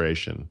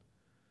frustration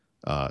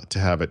to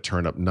have it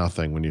turn up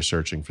nothing when you're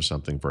searching for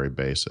something very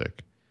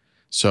basic.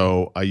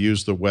 So I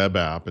used the web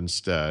app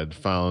instead,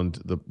 found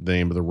the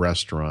name of the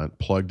restaurant,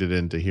 plugged it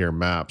into here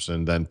maps,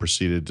 and then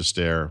proceeded to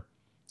stare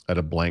at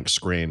a blank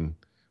screen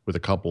with a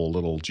couple of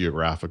little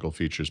geographical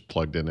features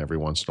plugged in every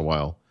once in a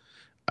while.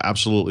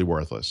 Absolutely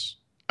worthless.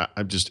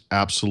 I'm just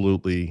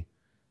absolutely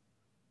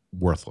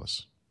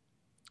worthless.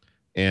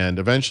 And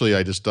eventually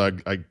I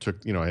took, I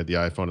had the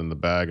iPhone in the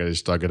bag. I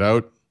just dug it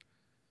out.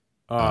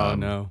 Oh,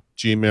 no.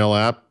 Gmail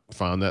app,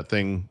 found that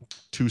thing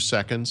 2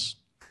 seconds.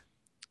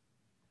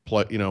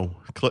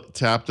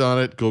 Tapped on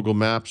it. Google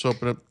Maps,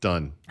 open it,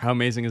 done. How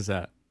amazing is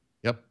that?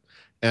 Yep.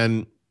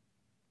 And,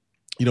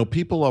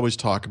 people always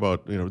talk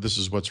about, this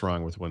is what's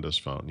wrong with Windows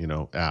Phone,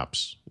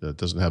 apps. It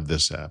doesn't have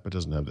this app. It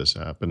doesn't have this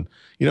app. And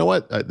you know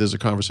what? There's a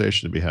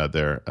conversation to be had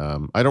there.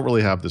 I don't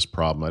really have this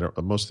problem.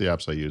 Most of the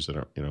apps I use, I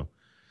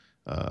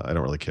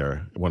don't really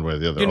care one way or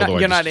the other.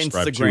 You're not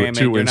Instagramming.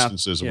 Two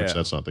instances in which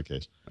that's not the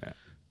case.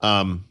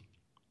 Yeah.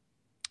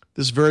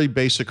 This very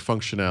basic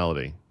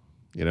functionality,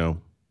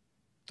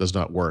 does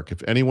not work.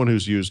 If anyone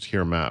who's used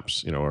Here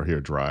Maps, or Here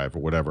Drive or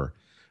whatever,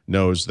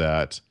 knows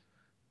that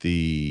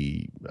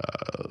the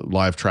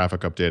live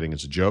traffic updating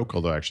is a joke,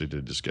 although I actually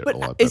did just get a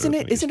lot better.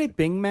 Isn't it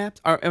Bing Maps?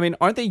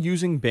 Aren't they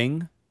using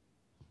Bing?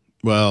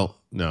 Well,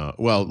 no.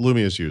 Well,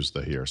 Lumia's used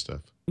the Here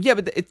stuff. Yeah,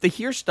 but the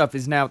Here stuff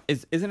isn't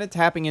it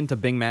tapping into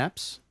Bing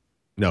Maps?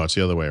 No, it's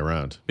the other way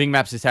around. Bing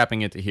Maps is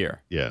tapping into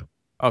Here. Yeah.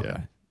 Okay.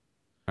 Yeah.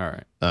 All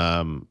right.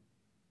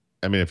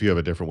 If you have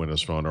a different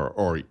Windows Phone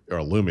or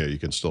Lumia, you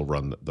can still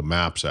run the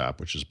Maps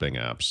app, which is Bing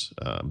Maps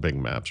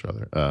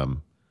rather.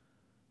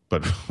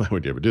 But why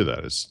would you ever do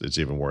that? It's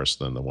even worse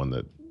than the one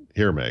that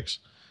Here makes,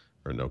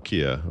 or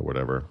Nokia, or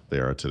whatever they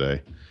are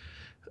today.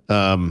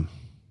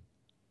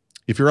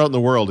 If you're out in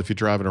the world, if you're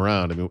driving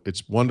around,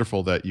 it's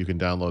wonderful that you can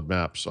download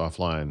maps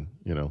offline,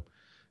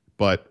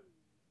 but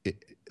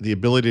the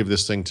ability of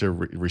this thing to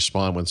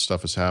respond when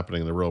stuff is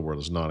happening in the real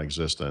world is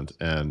non-existent.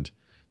 And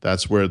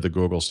that's where the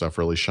Google stuff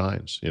really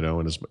shines,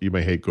 and you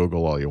may hate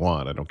Google all you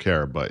want. I don't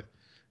care, but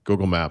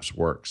Google Maps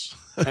works.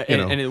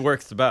 And it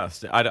works the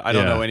best. I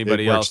don't know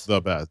anybody else. It works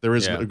the best. There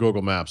is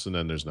Google Maps, and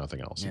then there's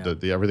nothing else. Yeah.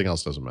 Everything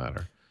else doesn't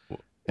matter. Well,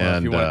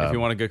 and if you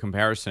want a good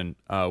comparison,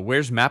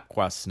 where's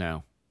MapQuest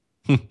now?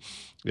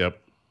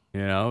 Yep.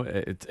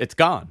 It's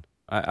gone.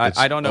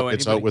 I don't know.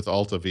 It's out with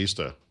Alta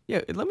Vista.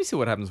 Yeah, let me see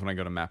what happens when I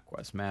go to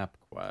MapQuest.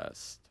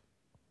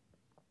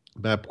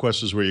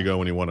 MapQuest is where you go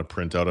when you want to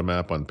print out a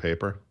map on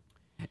paper.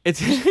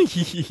 It's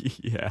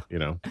yeah. You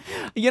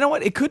know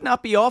what? It could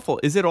not be awful.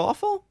 Is it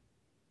awful?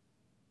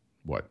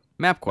 What?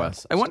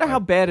 MapQuest. I wonder how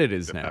bad it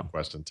is now.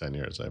 MapQuest in 10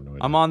 years. I have no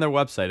idea. I'm on their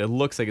website. It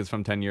looks like it's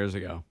from 10 years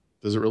ago.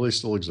 Does it really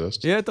still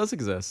exist? Yeah, it does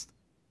exist.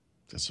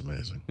 That's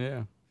amazing.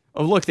 Yeah.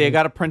 Oh, look, they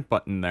got a print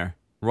button there,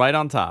 right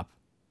on top.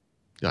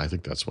 Yeah, I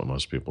think that's what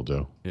most people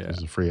do. Yeah.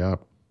 It's a free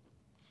app.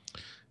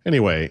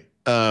 Anyway,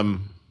 I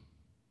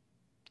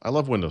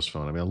love Windows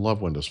Phone. I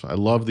love Windows Phone. I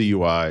love the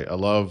UI.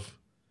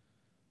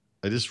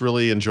 I just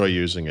really enjoy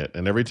using it.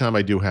 And every time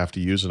I do have to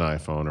use an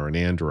iPhone or an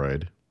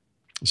Android,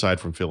 aside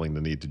from feeling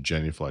the need to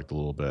genuflect a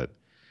little bit,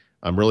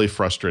 I'm really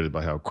frustrated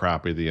by how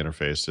crappy the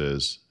interface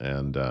is.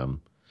 And,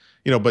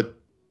 but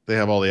they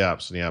have all the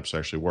apps and the apps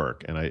actually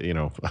work. And I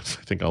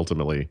think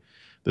ultimately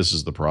this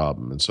is the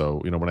problem. And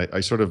so, when I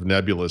sort of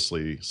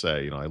nebulously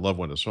say, I love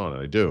Windows Phone,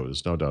 and I do,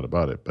 there's no doubt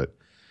about it. But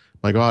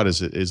my God,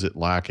 is it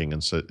lacking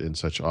in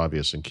such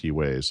obvious and key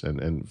ways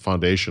and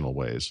foundational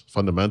ways,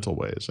 fundamental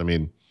ways?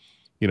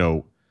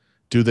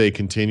 Do they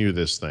continue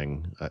this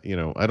thing?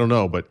 I don't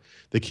know, but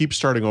they keep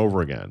starting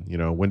over again.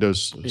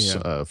 Windows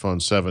Phone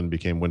 7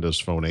 became Windows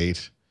Phone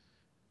 8,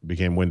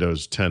 became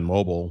Windows 10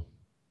 Mobile,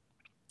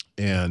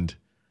 and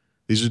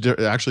these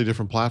are actually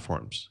different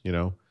platforms.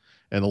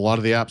 And a lot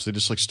of the apps, they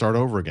just start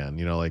over again.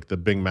 Like the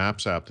Bing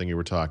Maps app thing you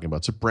were talking about.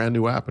 It's a brand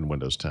new app in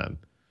Windows 10.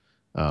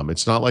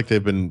 It's not like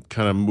they've been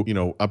kind of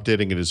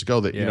updating it as go.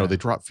 That they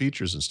drop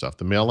features and stuff.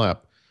 The Mail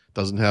app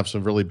doesn't have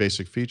some really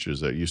basic features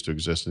that used to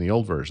exist in the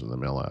old version of the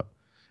Mail app,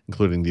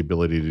 including the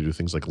ability to do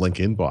things like link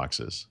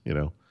inboxes,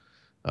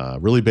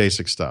 really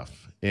basic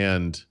stuff.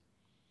 And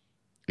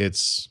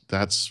there's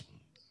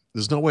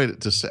no way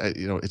to say,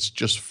 it's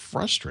just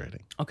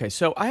frustrating. Okay,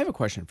 so I have a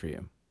question for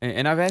you.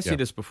 And I've asked you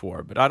this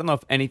before, but I don't know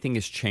if anything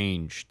has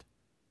changed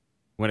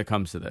when it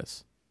comes to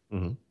this.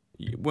 Mm-hmm.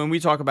 When we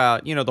talk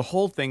about, the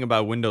whole thing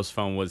about Windows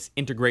Phone was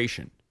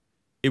integration.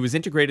 It was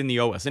integrated in the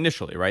OS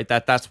initially, right?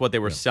 That's what they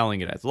were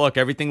selling it as. Look,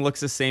 everything looks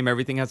the same.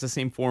 Everything has the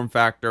same form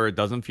factor. It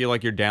doesn't feel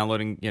like you're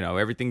downloading,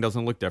 everything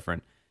doesn't look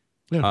different.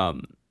 Yeah.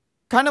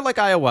 Kind of like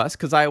iOS,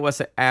 because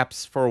iOS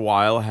apps for a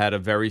while had a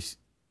very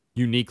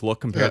unique look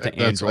compared to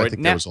I Android.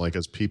 think that was only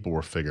because people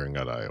were figuring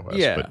out iOS.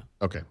 Yeah. But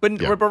okay.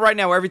 But right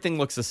now, everything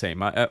looks the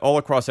same. All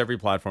across every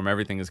platform,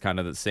 everything is kind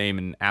of the same,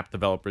 and app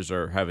developers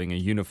are having a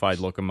unified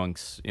look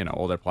amongst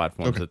all their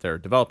platforms that they're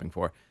developing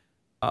for.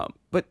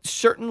 But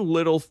certain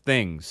little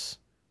things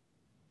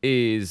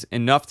is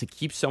enough to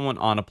keep someone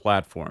on a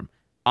platform.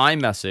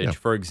 iMessage,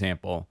 for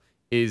example,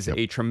 is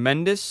a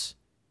tremendous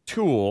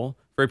tool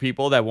for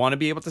people that want to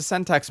be able to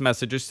send text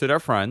messages to their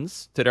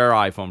friends, to their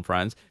iPhone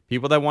friends,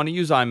 people that want to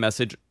use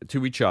iMessage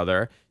to each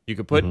other. You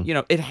could put,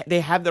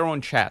 they have their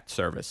own chat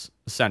service,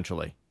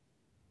 essentially.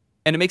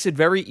 And it makes it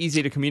very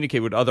easy to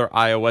communicate with other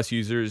iOS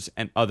users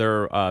and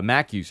other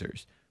Mac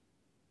users.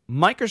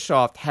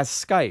 Microsoft has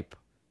Skype,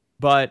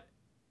 but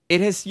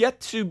it has yet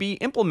to be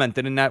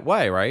implemented in that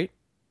way, right?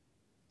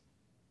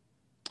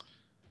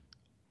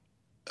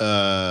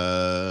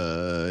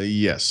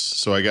 Yes.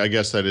 So I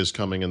guess that is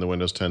coming in the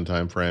Windows 10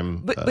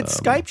 timeframe. But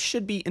Skype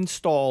should be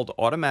installed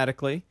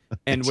automatically,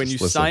 and when you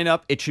sign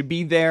up, it should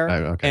be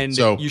there, and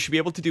you should be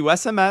able to do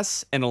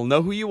SMS, and it'll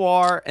know who you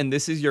are, and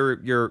this is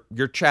your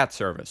chat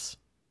service.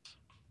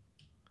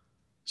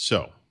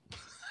 So,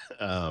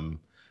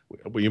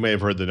 you may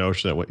have heard the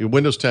notion that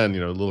Windows 10,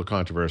 a little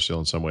controversial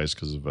in some ways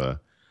because of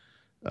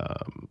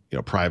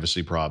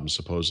privacy problems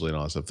supposedly and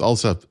all that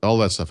stuff. All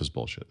that stuff is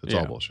bullshit. It's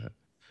all bullshit.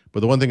 But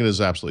the one thing that is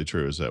absolutely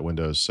true is that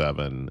Windows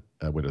 10,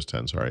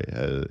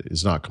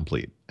 is not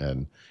complete.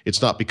 And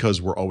it's not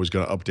because we're always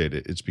going to update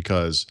it. It's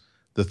because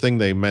the thing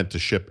they meant to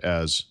ship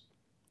as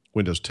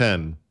Windows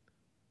 10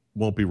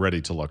 won't be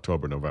ready till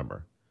October,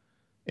 November.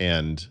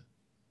 And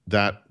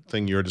that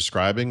thing you're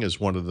describing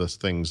is one of the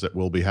things that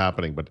will be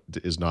happening, but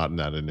is not in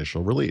that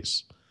initial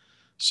release.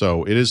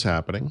 So it is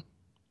happening.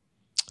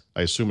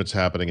 I assume it's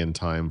happening in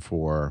time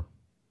for,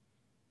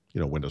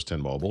 Windows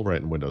 10 Mobile,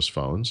 right, and Windows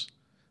phones.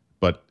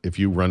 But if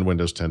you run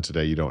Windows 10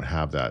 today, you don't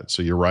have that.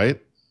 So you're right.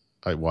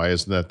 Why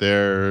isn't that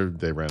there?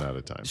 They ran out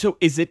of time. So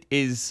is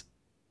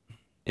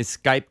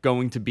Skype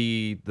going to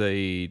be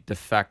the de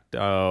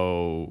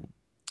facto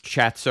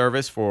chat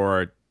service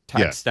for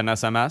text and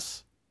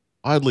SMS?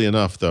 Oddly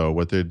enough, though,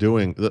 what they're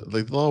doing,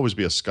 there'll always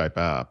be a Skype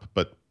app,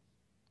 but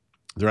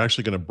they're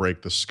actually going to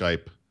break the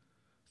Skype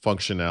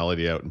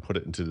functionality out and put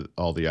it into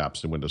all the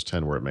apps in Windows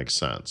 10 where it makes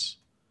sense.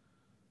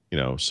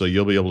 So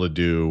you'll be able to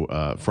do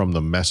from the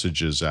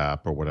Messages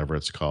app or whatever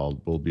it's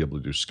called, we'll be able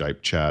to do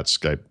Skype chats,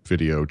 Skype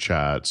video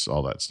chats,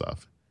 all that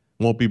stuff.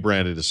 Won't be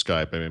branded as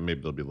Skype. I mean,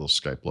 maybe there'll be a little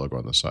Skype logo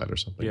on the side or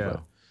something. Yeah.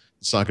 But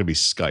it's not going to be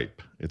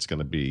Skype. It's going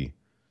to be,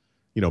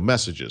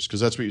 Messages, because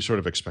that's what you sort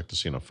of expect to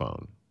see on a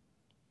phone.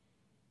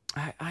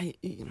 I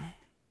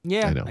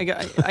know.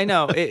 I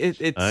know.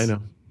 It's, I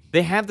know.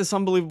 They have this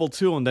unbelievable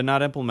tool, and they're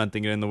not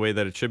implementing it in the way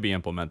that it should be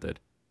implemented.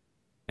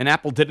 And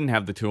Apple didn't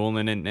have the tool,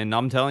 and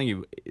I'm telling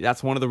you,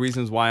 that's one of the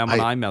reasons why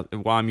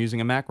I'm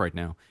using a Mac right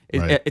now.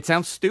 It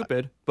sounds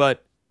stupid,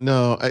 but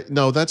no,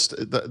 that's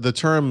the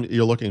term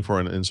you're looking for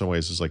in some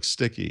ways is like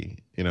sticky.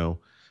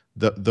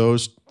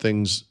 Those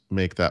things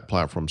make that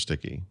platform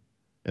sticky,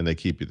 and they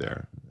keep you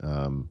there.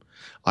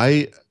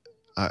 I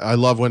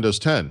love Windows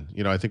 10.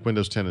 I think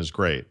Windows 10 is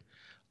great.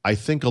 I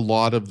think a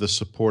lot of the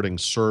supporting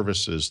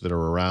services that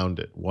are around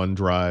it,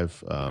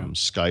 OneDrive,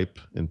 Skype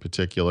in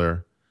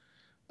particular,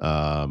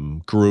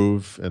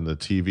 Groove and the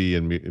TV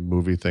and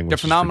movie thing, they're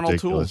phenomenal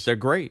tools. They're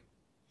great.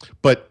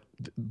 But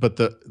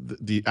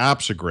the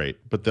apps are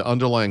great, but the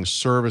underlying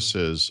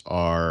services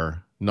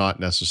are not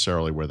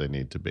necessarily where they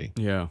need to be.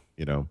 Yeah.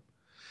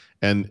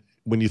 And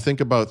when you think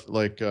about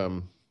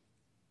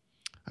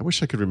I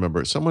wish I could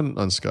remember. Someone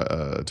on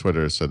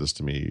Twitter said this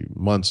to me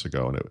months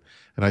ago,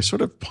 and I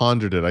sort of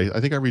pondered it. I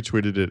think I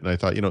retweeted it, and I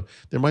thought,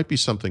 there might be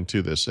something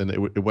to this. And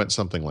it went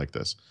something like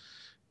this.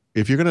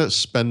 If you're going to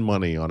spend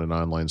money on an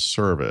online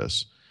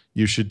service,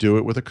 you should do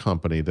it with a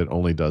company that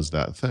only does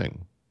that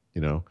thing.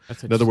 In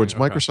other words,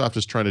 Microsoft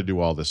is trying to do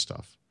all this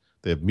stuff.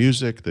 They have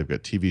music, they've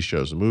got TV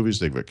shows and movies,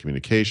 they've got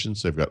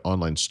communications, they've got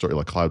online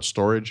cloud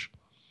storage,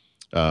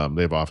 they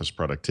have Office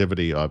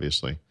productivity,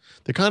 obviously.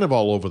 They're kind of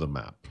all over the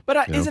map.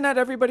 But isn't that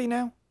everybody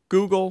now?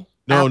 Google?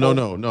 No,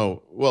 Apple?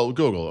 no. Well,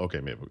 Google, okay,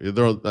 maybe.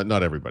 They're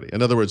not everybody.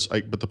 In other words,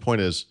 but the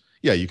point is,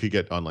 you could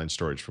get online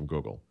storage from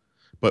Google.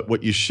 But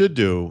what you should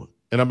do,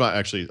 and I'm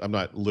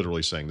not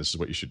literally saying this is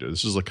what you should do.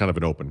 This is kind of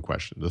an open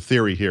question. The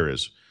theory here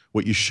is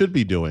what you should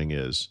be doing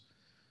is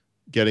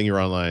getting your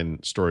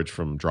online storage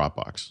from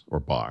Dropbox or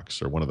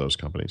Box or one of those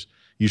companies.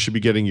 You should be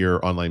getting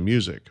your online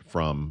music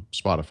from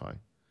Spotify.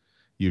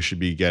 You should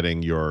be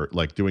getting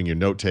doing your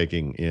note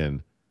taking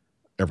in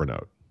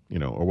Evernote,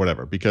 or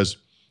whatever, because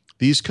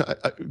these,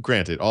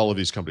 granted, all of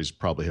these companies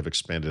probably have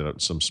expanded out in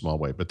some small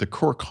way, but the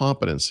core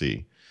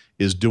competency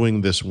is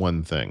doing this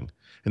one thing.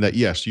 And that,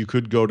 yes, you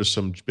could go to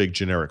some big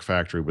generic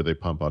factory where they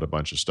pump out a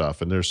bunch of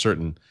stuff, and there's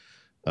certain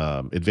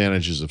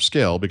advantages of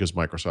scale because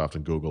Microsoft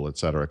and Google, et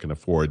cetera, can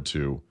afford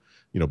to,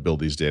 build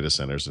these data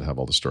centers and have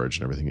all the storage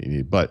and everything that you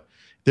need. But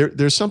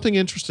there's something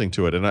interesting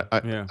to it, and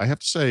I have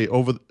to say,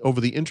 over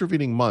the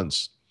intervening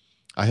months,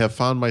 I have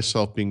found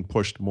myself being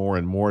pushed more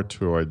and more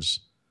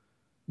towards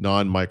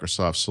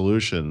non-Microsoft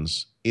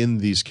solutions in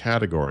these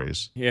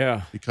categories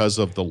Yeah. because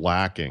of the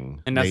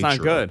lacking And that's not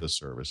nature of good. the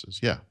services.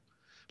 Yeah.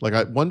 Like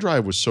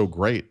OneDrive was so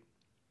great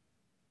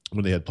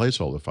when they had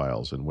placeholder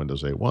files in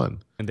Windows 8.1.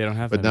 And they don't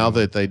have But that now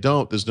anymore. that they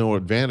don't, there's no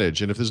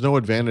advantage. And if there's no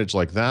advantage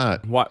like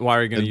that, Why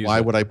are you going to then use why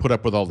it? would I put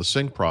up with all the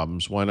sync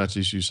problems? Why not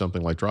just use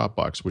something like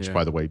Dropbox, which, Yeah.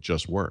 by the way,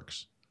 just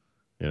works?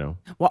 You know?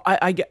 Well,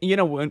 I get,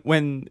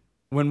 when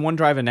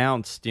OneDrive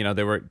announced,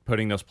 they were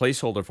putting those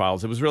placeholder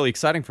files, it was really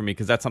exciting for me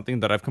because that's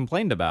something that I've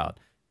complained about.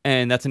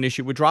 And that's an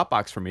issue with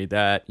Dropbox for me,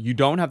 that you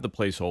don't have the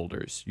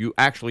placeholders. You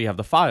actually have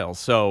the files.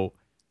 So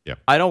Yeah.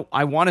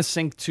 I want to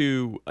sync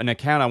to an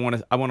account.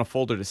 I want a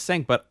folder to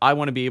sync, but I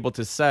want to be able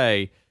to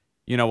say,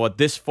 you know what,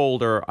 this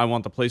folder I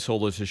want the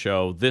placeholders to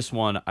show. This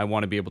one I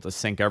want to be able to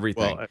sync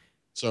everything. Well,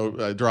 so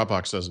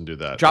Dropbox doesn't do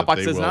that. But Dropbox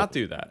they does will, not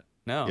do that.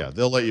 No. Yeah,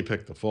 they'll let you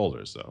pick the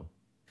folders though.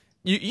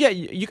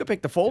 You could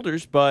pick the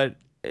folders, but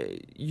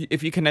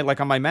if you connect, like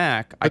on my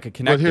Mac, I could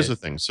connect. But here's it. the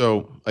thing.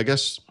 So I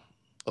guess,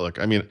 look,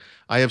 I mean,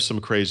 I have some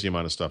crazy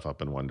amount of stuff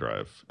up in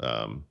OneDrive.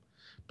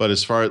 But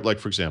as far as, like,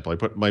 for example, I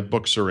put my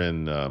books are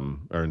in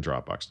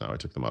Dropbox now. I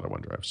took them out of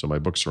OneDrive, so my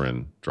books are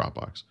in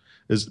Dropbox.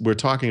 We're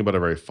talking about a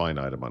very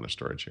finite amount of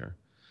storage here,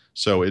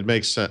 so it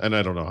makes sense. And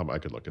I don't know how I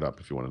could look it up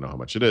if you want to know how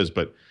much it is,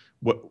 but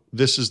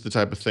this is the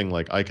type of thing,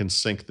 like I can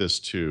sync this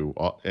to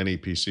any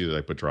PC that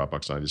I put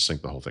Dropbox on. I just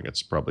sync the whole thing.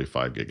 It's probably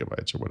 5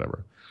 gigabytes or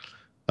whatever.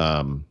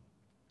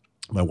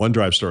 My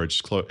OneDrive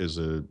storage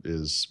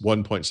is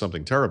 1 point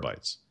something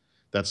terabytes.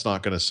 That's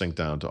not going to sync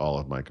down to all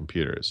of my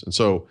computers. And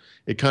so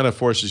it kind of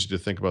forces you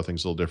to think about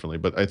things a little differently.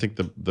 But I think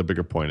the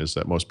bigger point is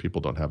that most people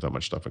don't have that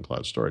much stuff in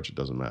cloud storage. It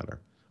doesn't matter,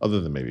 other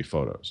than maybe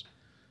photos.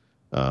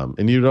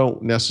 And you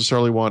don't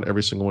necessarily want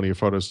every single one of your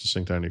photos to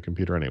sync down your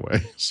computer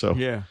anyway. So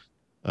Yeah.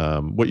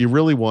 what you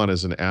really want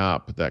is an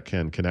app that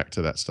can connect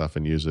to that stuff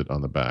and use it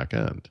on the back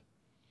end.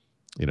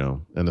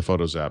 And the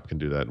Photos app can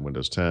do that in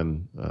Windows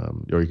 10.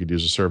 Or you could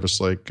use a service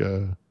like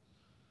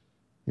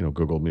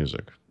Google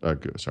Music.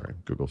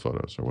 Google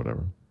Photos or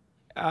whatever.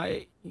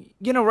 Right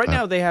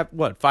now they have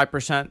what,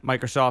 5%?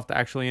 Microsoft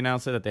actually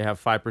announced it, that they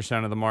have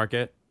 5% of the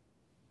market.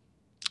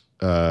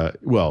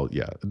 Well,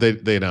 yeah,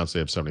 they announced they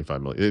have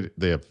 75 million.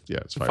 They have, yeah,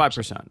 it's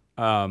 5%.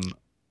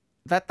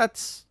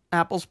 That's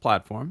Apple's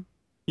platform.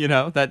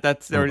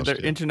 That's they're Almost,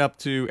 yeah. inching up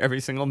to every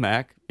single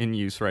Mac in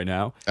use right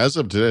now. As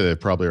of today, they've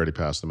probably already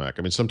passed the Mac.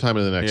 I mean, sometime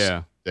in the next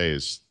Yeah.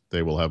 days,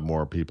 they will have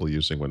more people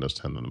using Windows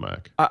 10 than the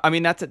Mac. I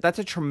mean, that's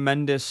a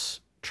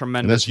tremendous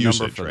And that's number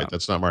usage, for right? them.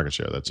 That's not market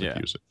share. That's Yeah.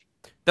 like usage.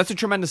 That's a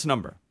tremendous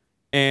number.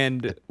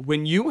 And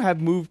when you have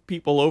moved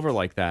people over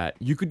like that,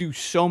 you could do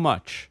so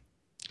much.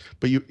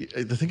 But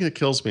the thing that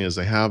kills me is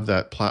they have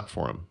that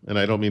platform, and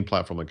I don't mean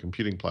platform like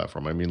computing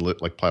platform. I mean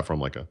like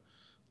platform like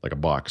a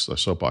box, a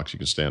soapbox you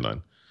can stand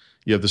on.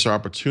 You have this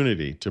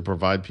opportunity to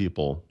provide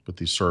people with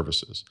these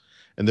services,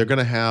 and they're going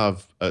to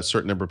have a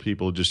certain number of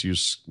people who just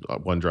use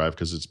OneDrive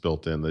because it's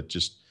built in, that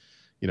just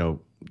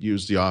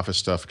use the Office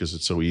stuff because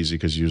it's so easy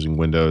because using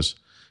Windows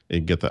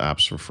and get the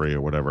apps for free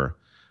or whatever.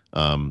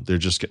 They're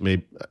just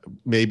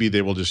maybe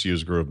they will just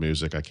use Groove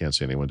Music. I can't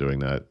see anyone doing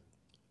that.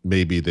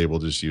 Maybe they will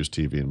just use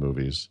TV and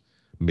movies.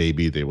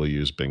 Maybe they will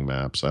use Bing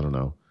Maps. I don't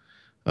know.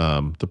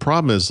 The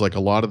problem is, like,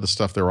 a lot of the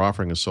stuff they're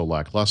offering is so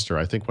lackluster.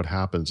 I think what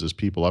happens is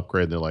people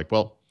upgrade and they're like,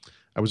 well,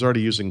 I was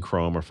already using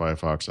Chrome or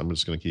Firefox. I'm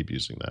just going to keep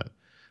using that.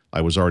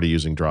 I was already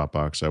using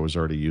Dropbox. I was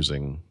already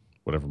using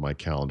whatever my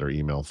calendar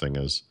email thing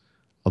is.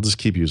 I'll just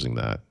keep using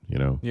that,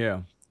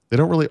 Yeah. They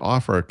don't really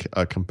offer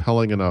a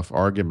compelling enough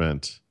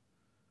argument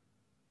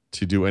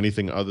to do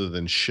anything other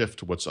than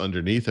shift what's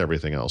underneath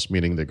everything else,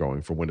 meaning they're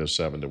going from Windows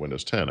 7 to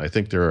Windows 10. I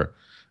think there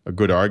are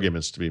good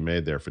arguments to be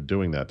made there for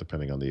doing that,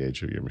 depending on the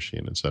age of your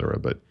machine, et cetera.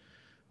 But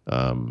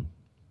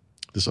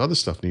this other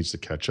stuff needs to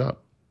catch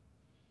up.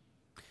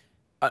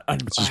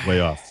 This is way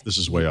off. This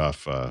is way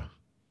off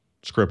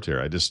script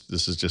here. This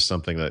is just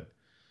something that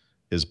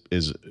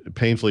is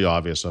painfully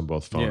obvious on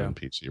both phone and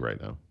PC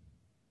right now.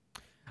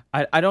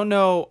 I don't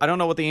know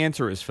what the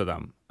answer is for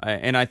them.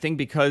 And I think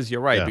because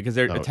you're right, because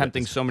they're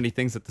attempting so many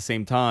things at the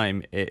same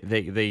time,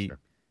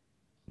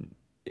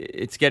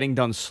 it's getting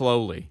done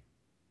slowly.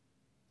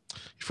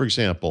 For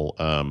example,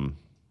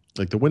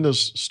 like the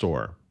Windows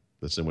Store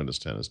that's in Windows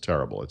 10 is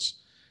terrible.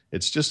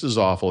 It's just as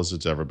awful as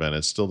it's ever been.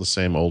 It's still the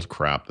same old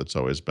crap that's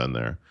always been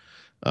there.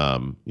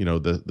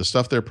 The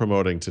stuff they're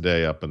promoting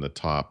today up in the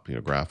top,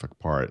 graphic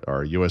part,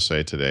 are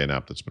USA Today, an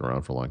app that's been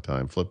around for a long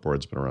time.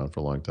 Flipboard's been around for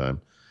a long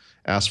time.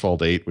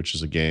 Asphalt 8, which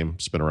is a game,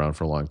 it's been around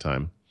for a long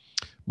time.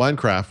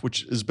 Minecraft,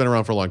 which has been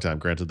around for a long time.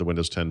 Granted, the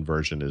Windows 10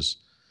 version is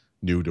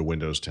new to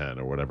Windows 10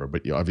 or whatever,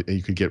 but you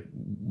could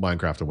get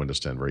Minecraft on Windows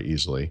 10 very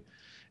easily.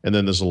 And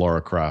then there's a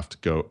Lara Croft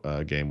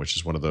game, which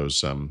is one of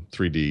those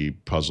 3D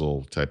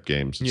puzzle type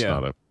games. It's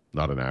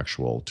not an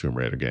actual Tomb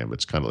Raider game.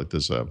 It's kind of like I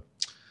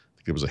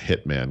think it was a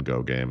Hitman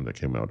Go game that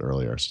came out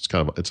earlier.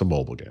 So it's a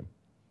mobile game.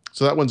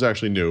 So that one's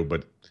actually new,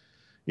 but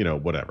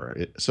whatever.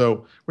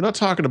 So we're not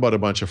talking about a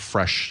bunch of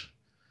fresh,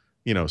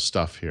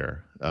 stuff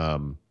here.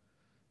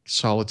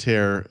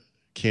 Solitaire,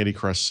 Candy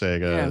Crush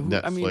Saga,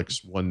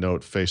 Netflix, OneNote,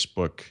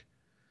 Facebook.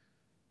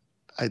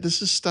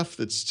 this is stuff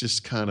that's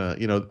just kind of,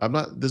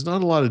 there's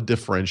not a lot of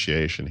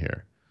differentiation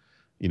here.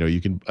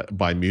 You can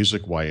buy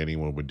music. Why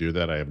anyone would do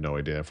that, I have no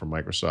idea. From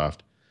Microsoft,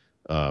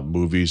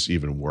 movies,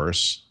 even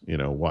worse.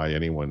 Why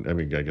anyone? I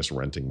mean, I guess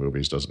renting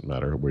movies doesn't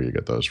matter where you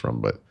get those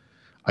from, but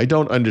I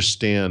don't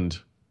understand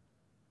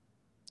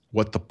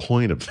what the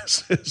point of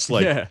this is.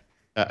 Like, Yeah.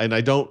 and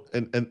I don't,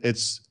 and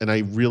I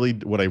really,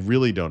 what I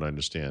really don't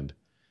understand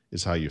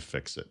is how you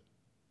fix it.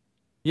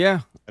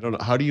 Yeah. I don't know.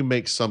 How do you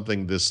make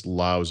something this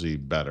lousy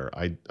better?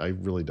 I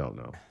really don't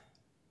know.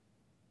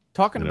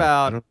 Talking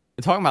about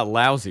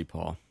lousy,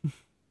 Paul.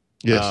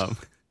 Yes.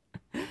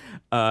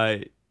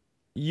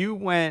 You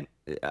went.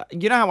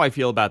 You know how I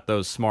feel about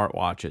those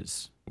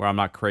smartwatches, where I'm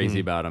not crazy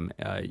about them.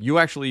 You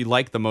actually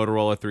like the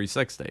Motorola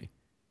 360.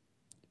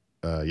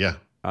 Yeah.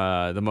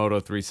 The Moto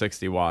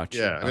 360 watch.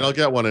 Yeah. I mean, I'll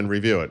get one and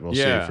review it. We'll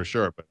see for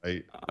sure. But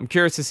I'm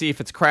curious to see if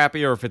it's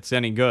crappy or if it's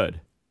any good.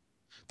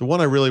 The one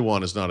I really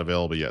want is not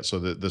available yet. So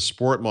the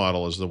sport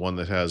model is the one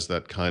that has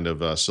that kind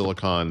of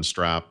silicone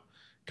strap,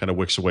 kind of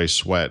wicks away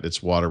sweat.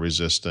 It's water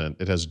resistant.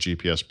 It has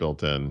GPS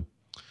built in,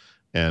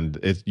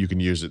 and you can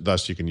use it.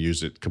 Thus, you can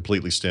use it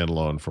completely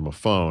standalone from a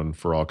phone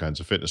for all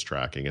kinds of fitness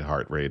tracking and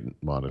heart rate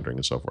monitoring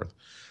and so forth.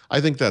 I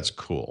think that's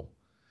cool.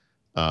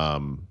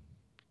 But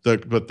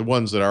the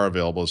ones that are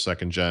available is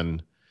second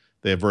gen.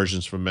 They have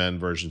versions for men,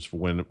 versions for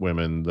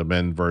women. The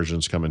men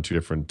versions come in two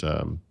different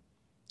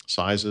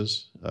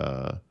sizes.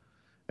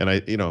 And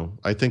I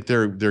think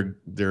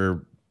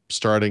they're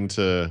starting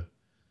to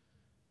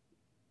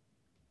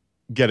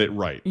get it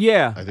right.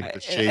 Yeah, I think the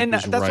shape and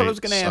is that's right, what I was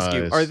going to ask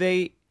you.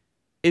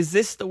 Is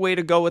this the way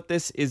to go with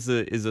this? Is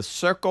a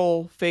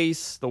circle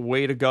face the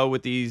way to go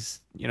with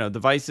these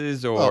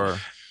devices, or? Well,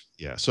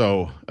 yeah.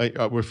 So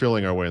we're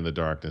feeling our way in the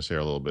darkness here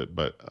a little bit,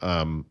 but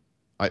I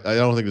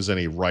don't think there's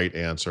any right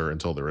answer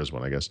until there is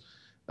one, I guess.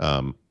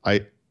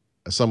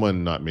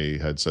 Someone, not me,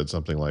 had said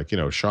something like,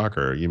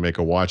 shocker, you make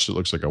a watch that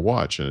looks like a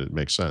watch and it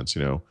makes sense.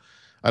 I don't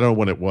know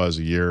when it was,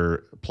 a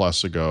year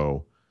plus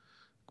ago.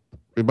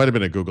 It might have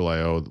been at Google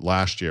I/O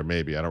last year,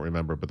 maybe. I don't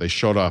remember, but they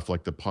showed off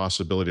like the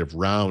possibility of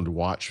round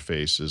watch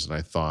faces. And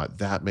I thought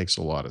that makes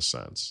a lot of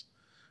sense.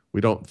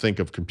 We don't think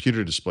of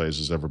computer displays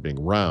as ever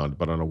being round,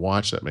 but on a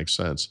watch that makes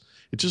sense.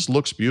 It just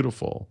looks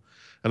beautiful.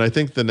 And I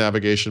think the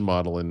navigation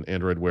model in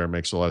Android Wear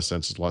makes a lot of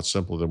sense. It's a lot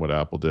simpler than what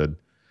Apple did.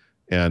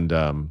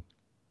 And,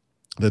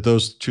 that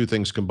those two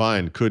things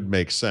combined could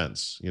make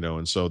sense,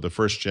 and so the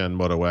first gen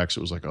Moto X, it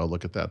was like, oh,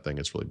 look at that thing,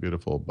 it's really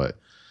beautiful, but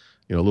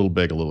a little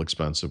big, a little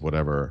expensive,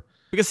 whatever.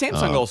 Because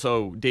Samsung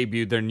also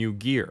debuted their new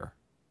Gear,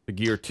 the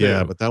Gear 2.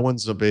 Yeah, but that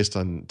one's based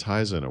on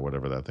Tizen or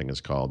whatever that thing is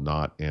called,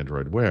 not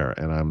Android Wear,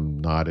 and I'm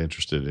not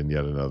interested in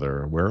yet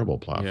another wearable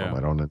platform. Yeah. I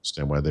don't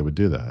understand why they would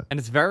do that. And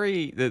it's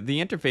very the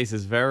interface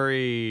is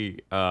very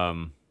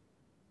iOS,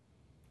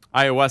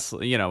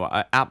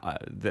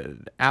 the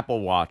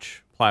Apple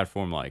Watch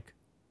platform like.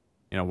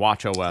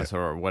 Watch OS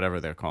or whatever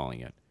they're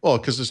calling it. Well,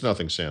 because there's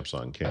nothing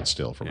Samsung can't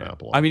steal from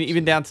Apple. I mean,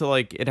 even down to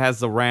like it has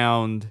the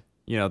round,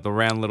 the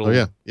round little.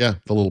 Oh yeah,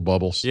 the little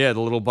bubbles. Yeah,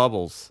 the little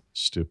bubbles.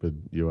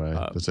 Stupid UI.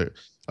 That's it.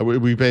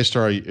 We based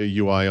our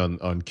UI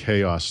on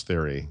chaos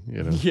theory.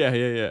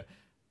 Yeah.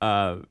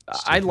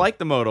 I like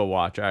the Moto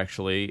Watch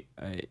actually.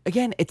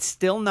 Again, it's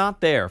still not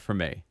there for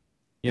me.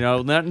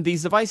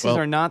 These devices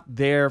are not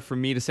there for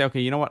me to say, okay,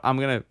 you know what, I'm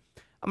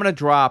gonna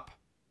drop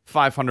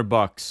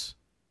 $500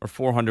 or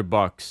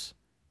 $400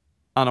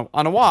 on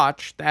a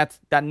watch I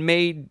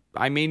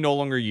may no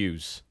longer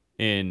use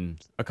in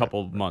a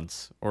couple of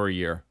months or a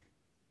year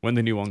when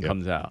the new one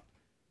comes out.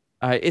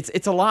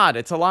 It's a lot.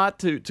 It's a lot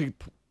to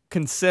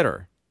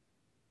consider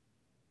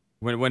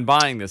when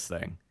buying this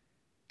thing.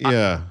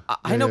 Yeah,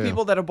 I know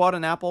people that have bought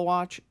an Apple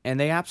Watch and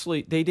they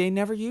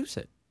never use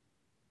it.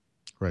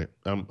 Right.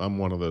 I'm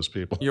one of those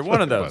people. You're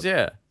one of those,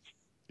 yeah.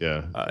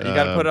 Yeah. You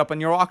got to put it up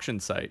on your auction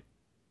site.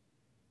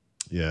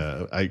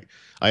 Yeah,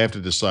 I have to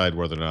decide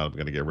whether or not I'm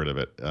going to get rid of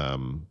it,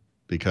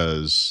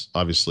 because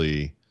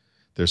obviously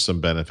there's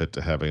some benefit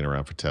to having it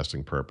around for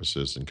testing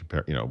purposes, and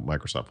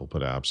Microsoft will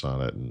put apps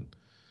on it, and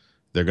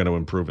they're going to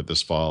improve it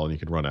this fall, and you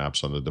can run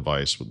apps on the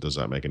device. Does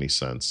that make any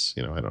sense?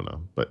 I don't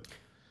know, but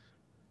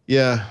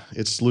yeah,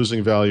 it's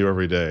losing value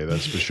every day.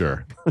 That's for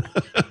sure.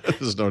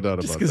 There's no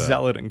doubt Just about that.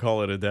 Sell it and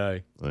call it a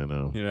day. I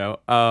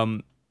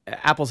know.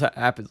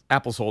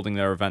 Apple's holding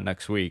their event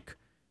next week.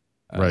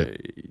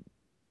 Right.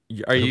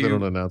 They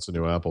don't announce a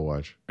new Apple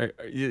Watch.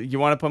 You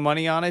want to put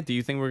money on it? Do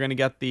you think we're going to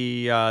get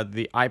the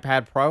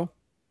iPad Pro?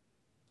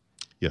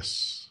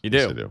 Yes. You do?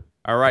 Yes, I do.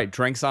 All right.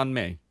 Drinks on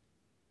me.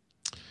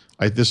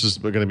 This is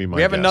going to be my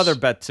We have guess. another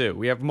bet, too.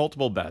 We have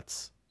multiple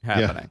bets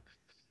happening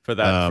for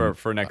that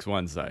for next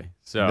Wednesday.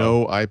 So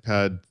no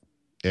iPad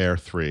Air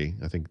 3.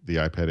 I think the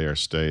iPad Air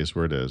stays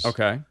where it is.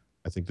 Okay.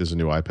 I think there's a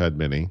new iPad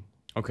Mini.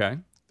 Okay.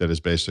 That is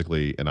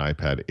basically an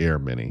iPad Air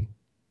Mini.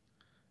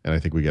 And I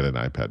think we get an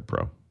iPad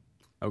Pro.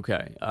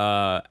 Okay.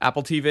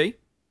 Apple TV?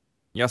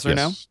 Yes or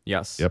no?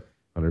 Yes. Yep.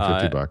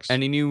 $150.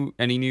 Any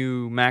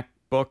new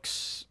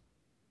MacBooks?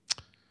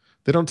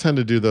 They don't tend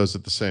to do those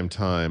at the same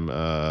time.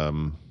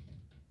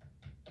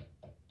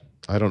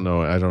 I don't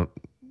know.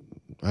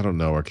 I don't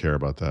know or care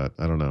about that.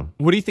 I don't know.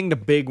 What do you think the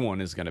big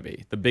one is going to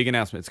be? The big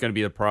announcement. It's going to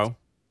be the Pro.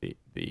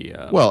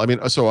 Well, I mean,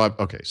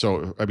 okay.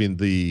 So I mean,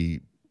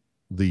 the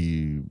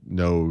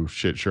no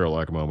shit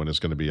Sherlock moment is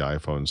going to be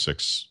iPhone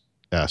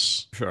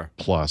 6s Sure.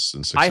 Plus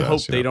and 6s. I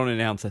hope they don't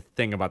announce a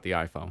thing about the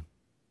iPhone.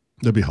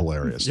 That'd be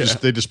hilarious. Yeah.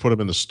 They just put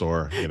them in the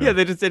store. You know? Yeah,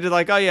 they did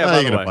like, oh yeah, by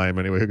you're the gonna way. buy them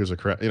anyway. Who gives a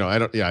crap? I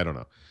don't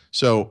know.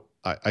 So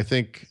I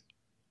think,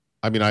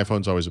 I mean,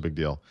 iPhone's always a big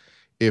deal.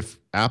 If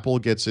Apple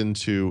gets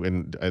into,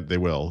 and they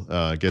will,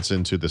 gets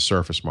into the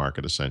Surface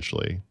market,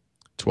 essentially,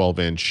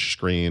 12-inch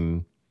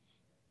screen,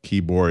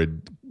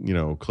 keyboard,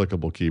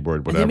 clickable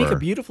keyboard, whatever. And they make a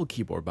beautiful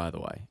keyboard, by the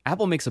way.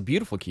 Apple makes a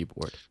beautiful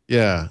keyboard.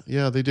 Yeah,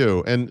 they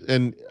do.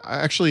 And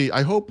actually,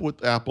 I hope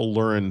what Apple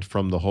learned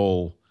from the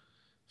whole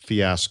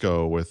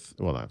fiasco with,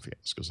 well, not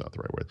fiasco is not the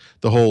right word.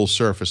 The whole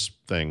Surface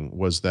thing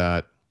was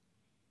that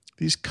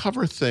these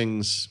cover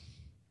things,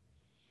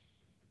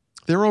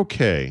 they're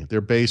okay. They're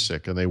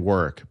basic and they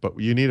work, but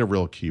you need a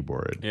real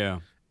keyboard. Yeah.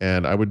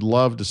 And I would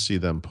love to see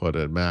them put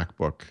a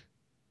MacBook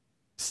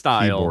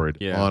style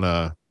keyboard on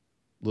a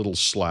little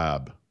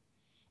slab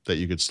that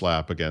you could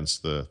slap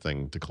against the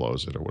thing to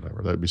close it or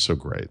whatever. That'd be so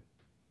great.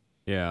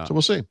 Yeah. So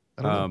we'll see.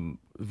 I don't know.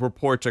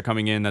 Reports are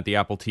coming in that the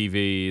Apple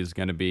TV is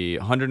going to be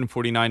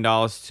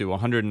 $149 to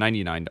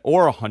 $199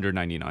 or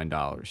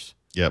 $199.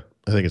 Yep.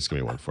 I think it's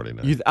going to be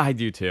 $149. I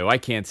do too. I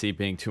can't see it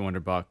being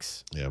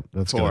 $200. Yeah.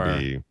 That's going to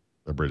be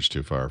a bridge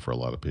too far for a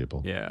lot of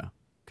people. Yeah.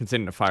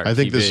 Considering the Fire TV. I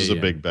think this is a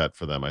big bet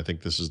for them. I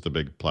think this is the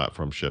big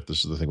platform shift.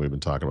 This is the thing we've been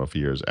talking about for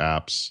years.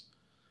 Apps,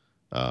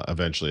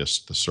 eventually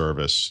the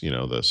service,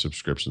 the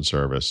subscription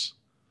service.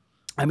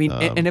 I mean,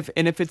 and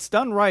if it's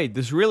done right,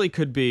 this really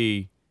could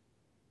be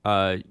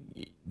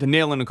the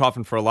nail in the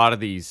coffin for a lot of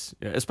these,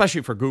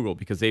 especially for Google,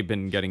 because they've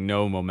been getting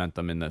no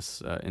momentum in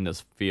this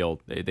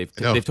field. They've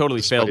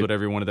totally failed with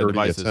every one of their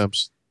devices.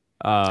 Attempts.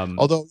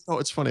 Although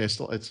it's funny,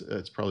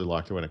 it's probably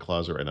locked away in a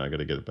closet right now. I got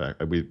to get it back.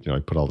 I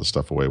put all the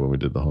stuff away when we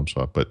did the home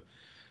swap, but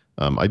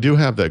I do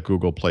have that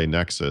Google Play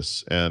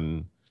Nexus,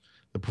 and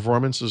the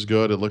performance is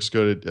good. It looks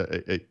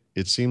good.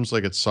 It seems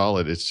like it's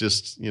solid. It's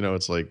just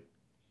it's like,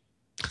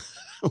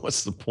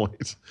 what's the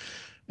point?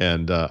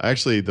 And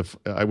actually,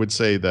 I would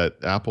say that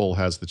Apple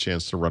has the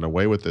chance to run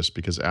away with this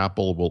because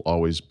Apple will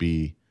always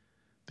be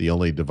the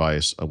only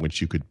device on which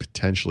you could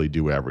potentially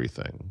do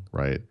everything,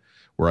 right?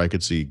 Where I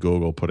could see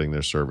Google putting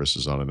their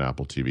services on an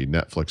Apple TV,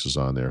 Netflix is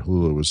on there,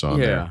 Hulu is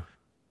on there.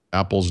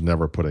 Apple's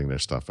never putting their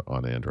stuff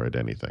on Android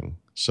anything.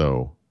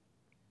 So,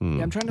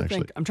 I'm trying to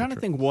think. I'm trying to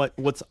think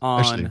what's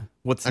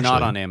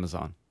not on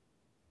Amazon.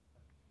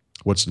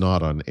 What's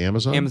not on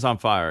Amazon? Amazon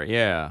Fire,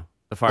 yeah,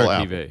 the Fire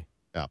TV.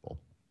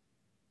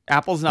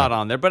 Apple's not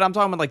on there, but I'm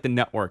talking about like the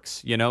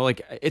networks.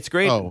 Like it's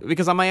great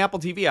because on my Apple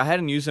TV, I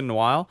hadn't used it in a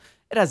while.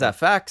 It has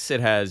FX, it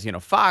has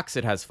Fox,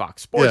 it has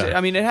Fox Sports. Yeah.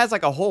 I mean, it has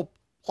like a whole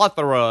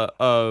plethora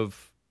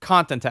of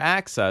content to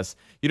access.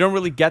 You don't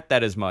really get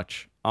that as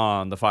much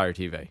on the Fire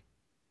TV.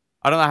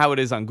 I don't know how it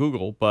is on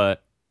Google,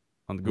 but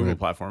on the Google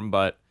platform,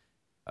 but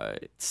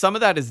some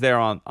of that is there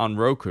on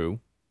Roku.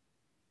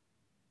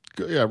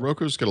 Yeah,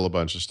 Roku's got a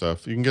bunch of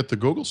stuff. You can get the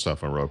Google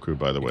stuff on Roku,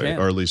 by the way,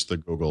 or at least the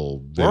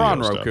Google video We're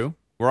on Roku. Stuff.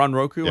 We're on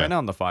Roku and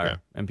on the Fire,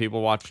 and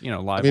people watch,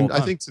 live. I mean, I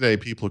think today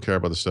people who care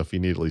about the stuff. You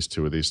need at least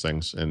two of these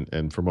things,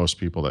 and for most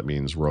people, that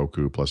means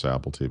Roku plus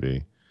Apple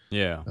TV.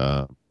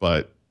 Yeah.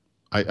 But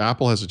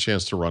Apple has a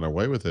chance to run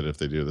away with it if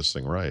they do this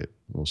thing right.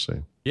 We'll see.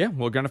 Yeah,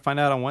 we're gonna find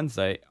out on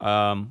Wednesday.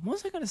 What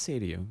was I gonna say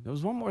to you? There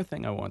was one more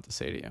thing I wanted to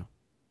say to you.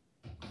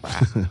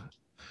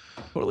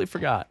 Totally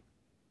forgot.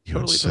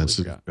 Totally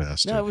sensitive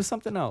bastard. No, it was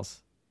something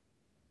else.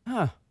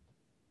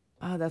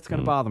 That's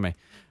gonna bother me.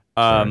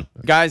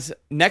 Guys,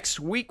 next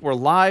week we're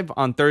live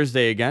on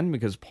Thursday again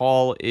because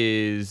Paul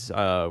is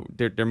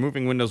they're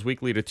moving Windows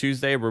Weekly to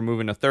Tuesday. We're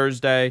moving to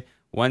Thursday.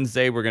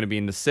 Wednesday we're going to be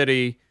in the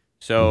city.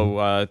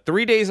 So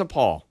 3 days of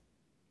Paul.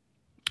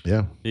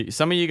 Yeah.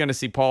 Some of you are going to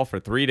see Paul for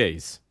 3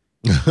 days.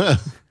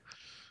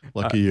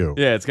 Lucky you.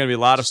 Yeah, it's going to be a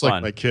lot of fun.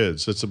 Like my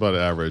kids. It's about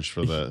average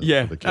for the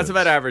kids. That's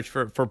about average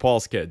for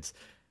Paul's kids.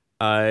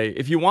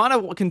 If you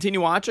want to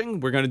continue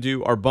watching, we're going to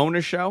do our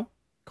bonus show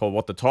called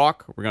What the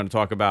Talk. We're going to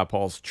talk about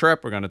Paul's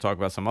trip. We're going to talk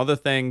about some other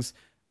things.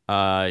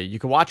 You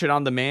can watch it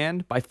on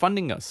demand by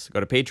funding us.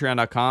 Go to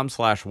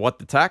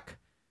patreon.com/whatthetech,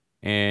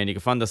 and you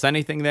can fund us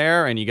anything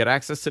there, and you get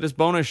access to this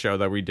bonus show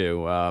that we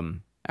do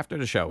after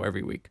the show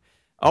every week.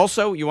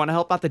 Also, you want to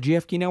help out the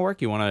GFQ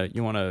network. You want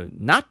to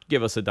not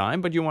give us a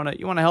dime, but you want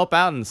to help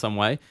out in some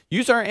way.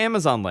 Use our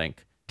Amazon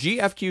link,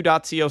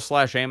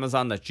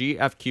 gfq.co/Amazon. That's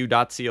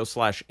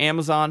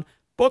gfq.co/Amazon.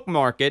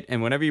 Bookmark it,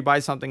 and whenever you buy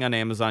something on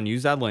Amazon,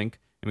 use that link.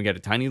 And we get a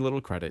tiny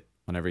little credit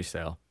on every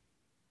sale.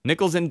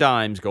 Nickels and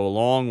dimes go a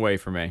long way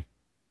for me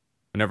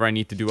whenever I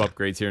need to do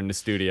upgrades here in the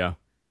studio.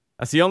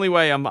 That's the only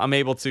way I'm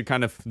able to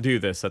kind of do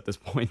this at this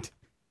point.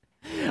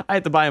 I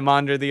had to buy a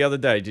monitor the other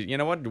day. You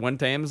know what? Went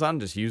to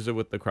Amazon, just use it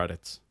with the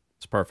credits.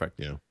 It's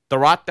perfect. Yeah.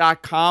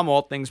 Thurrott.com,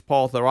 all things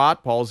Paul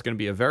Thurrott. Paul's going to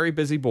be a very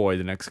busy boy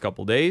the next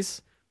couple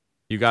days.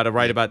 You got to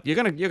write about you're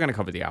gonna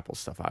cover the Apple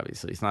stuff.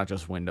 Obviously, it's not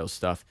just Windows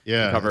stuff.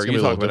 Yeah, you cover, it's gonna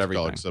you be a talk little about difficult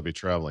everything. because I'll be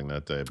traveling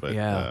that day. But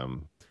Yeah.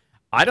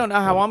 I don't know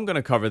how I'm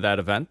gonna cover that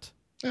event.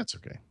 That's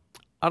okay.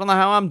 I don't know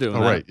how I'm doing.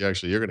 Oh that. right, yeah,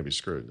 actually, you're gonna be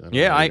screwed.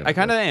 Yeah, I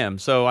kind of am.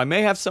 So I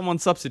may have someone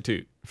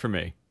substitute for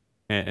me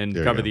and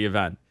cover the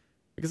event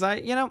because I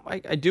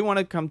do want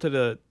to come to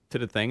the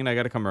thing and I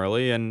got to come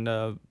early and.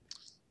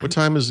 What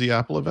time is the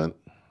Apple event?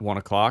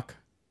 1:00.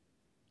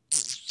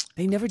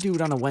 They never do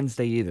it on a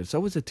Wednesday either.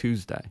 So it's a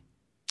Tuesday.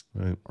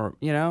 Right. Or,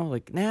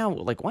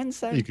 like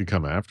Wednesday. You could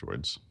come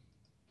afterwards.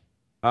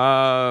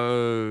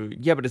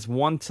 Yeah, but it's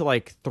 1 to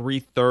like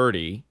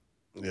 3:30.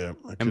 Yeah.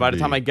 And by the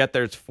time I get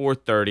there, it's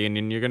 4:30 and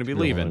then you're going to be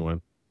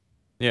leaving.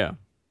 Yeah.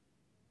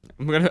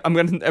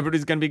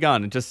 Everybody's going to be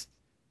gone. And just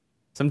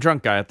some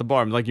drunk guy at the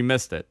bar. I'm like, you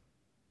missed it.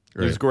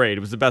 Right. It was great. It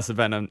was the best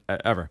event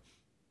ever.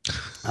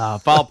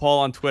 Follow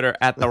Paul on Twitter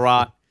at The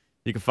Rot.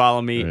 You can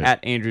follow me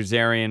at Andrew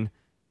Zarian.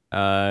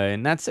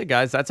 And that's it,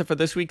 guys. That's it for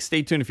this week.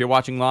 Stay tuned. If you're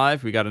watching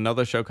live, we got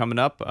another show coming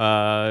up.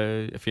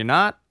 If you're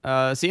not,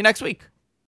 see you next week.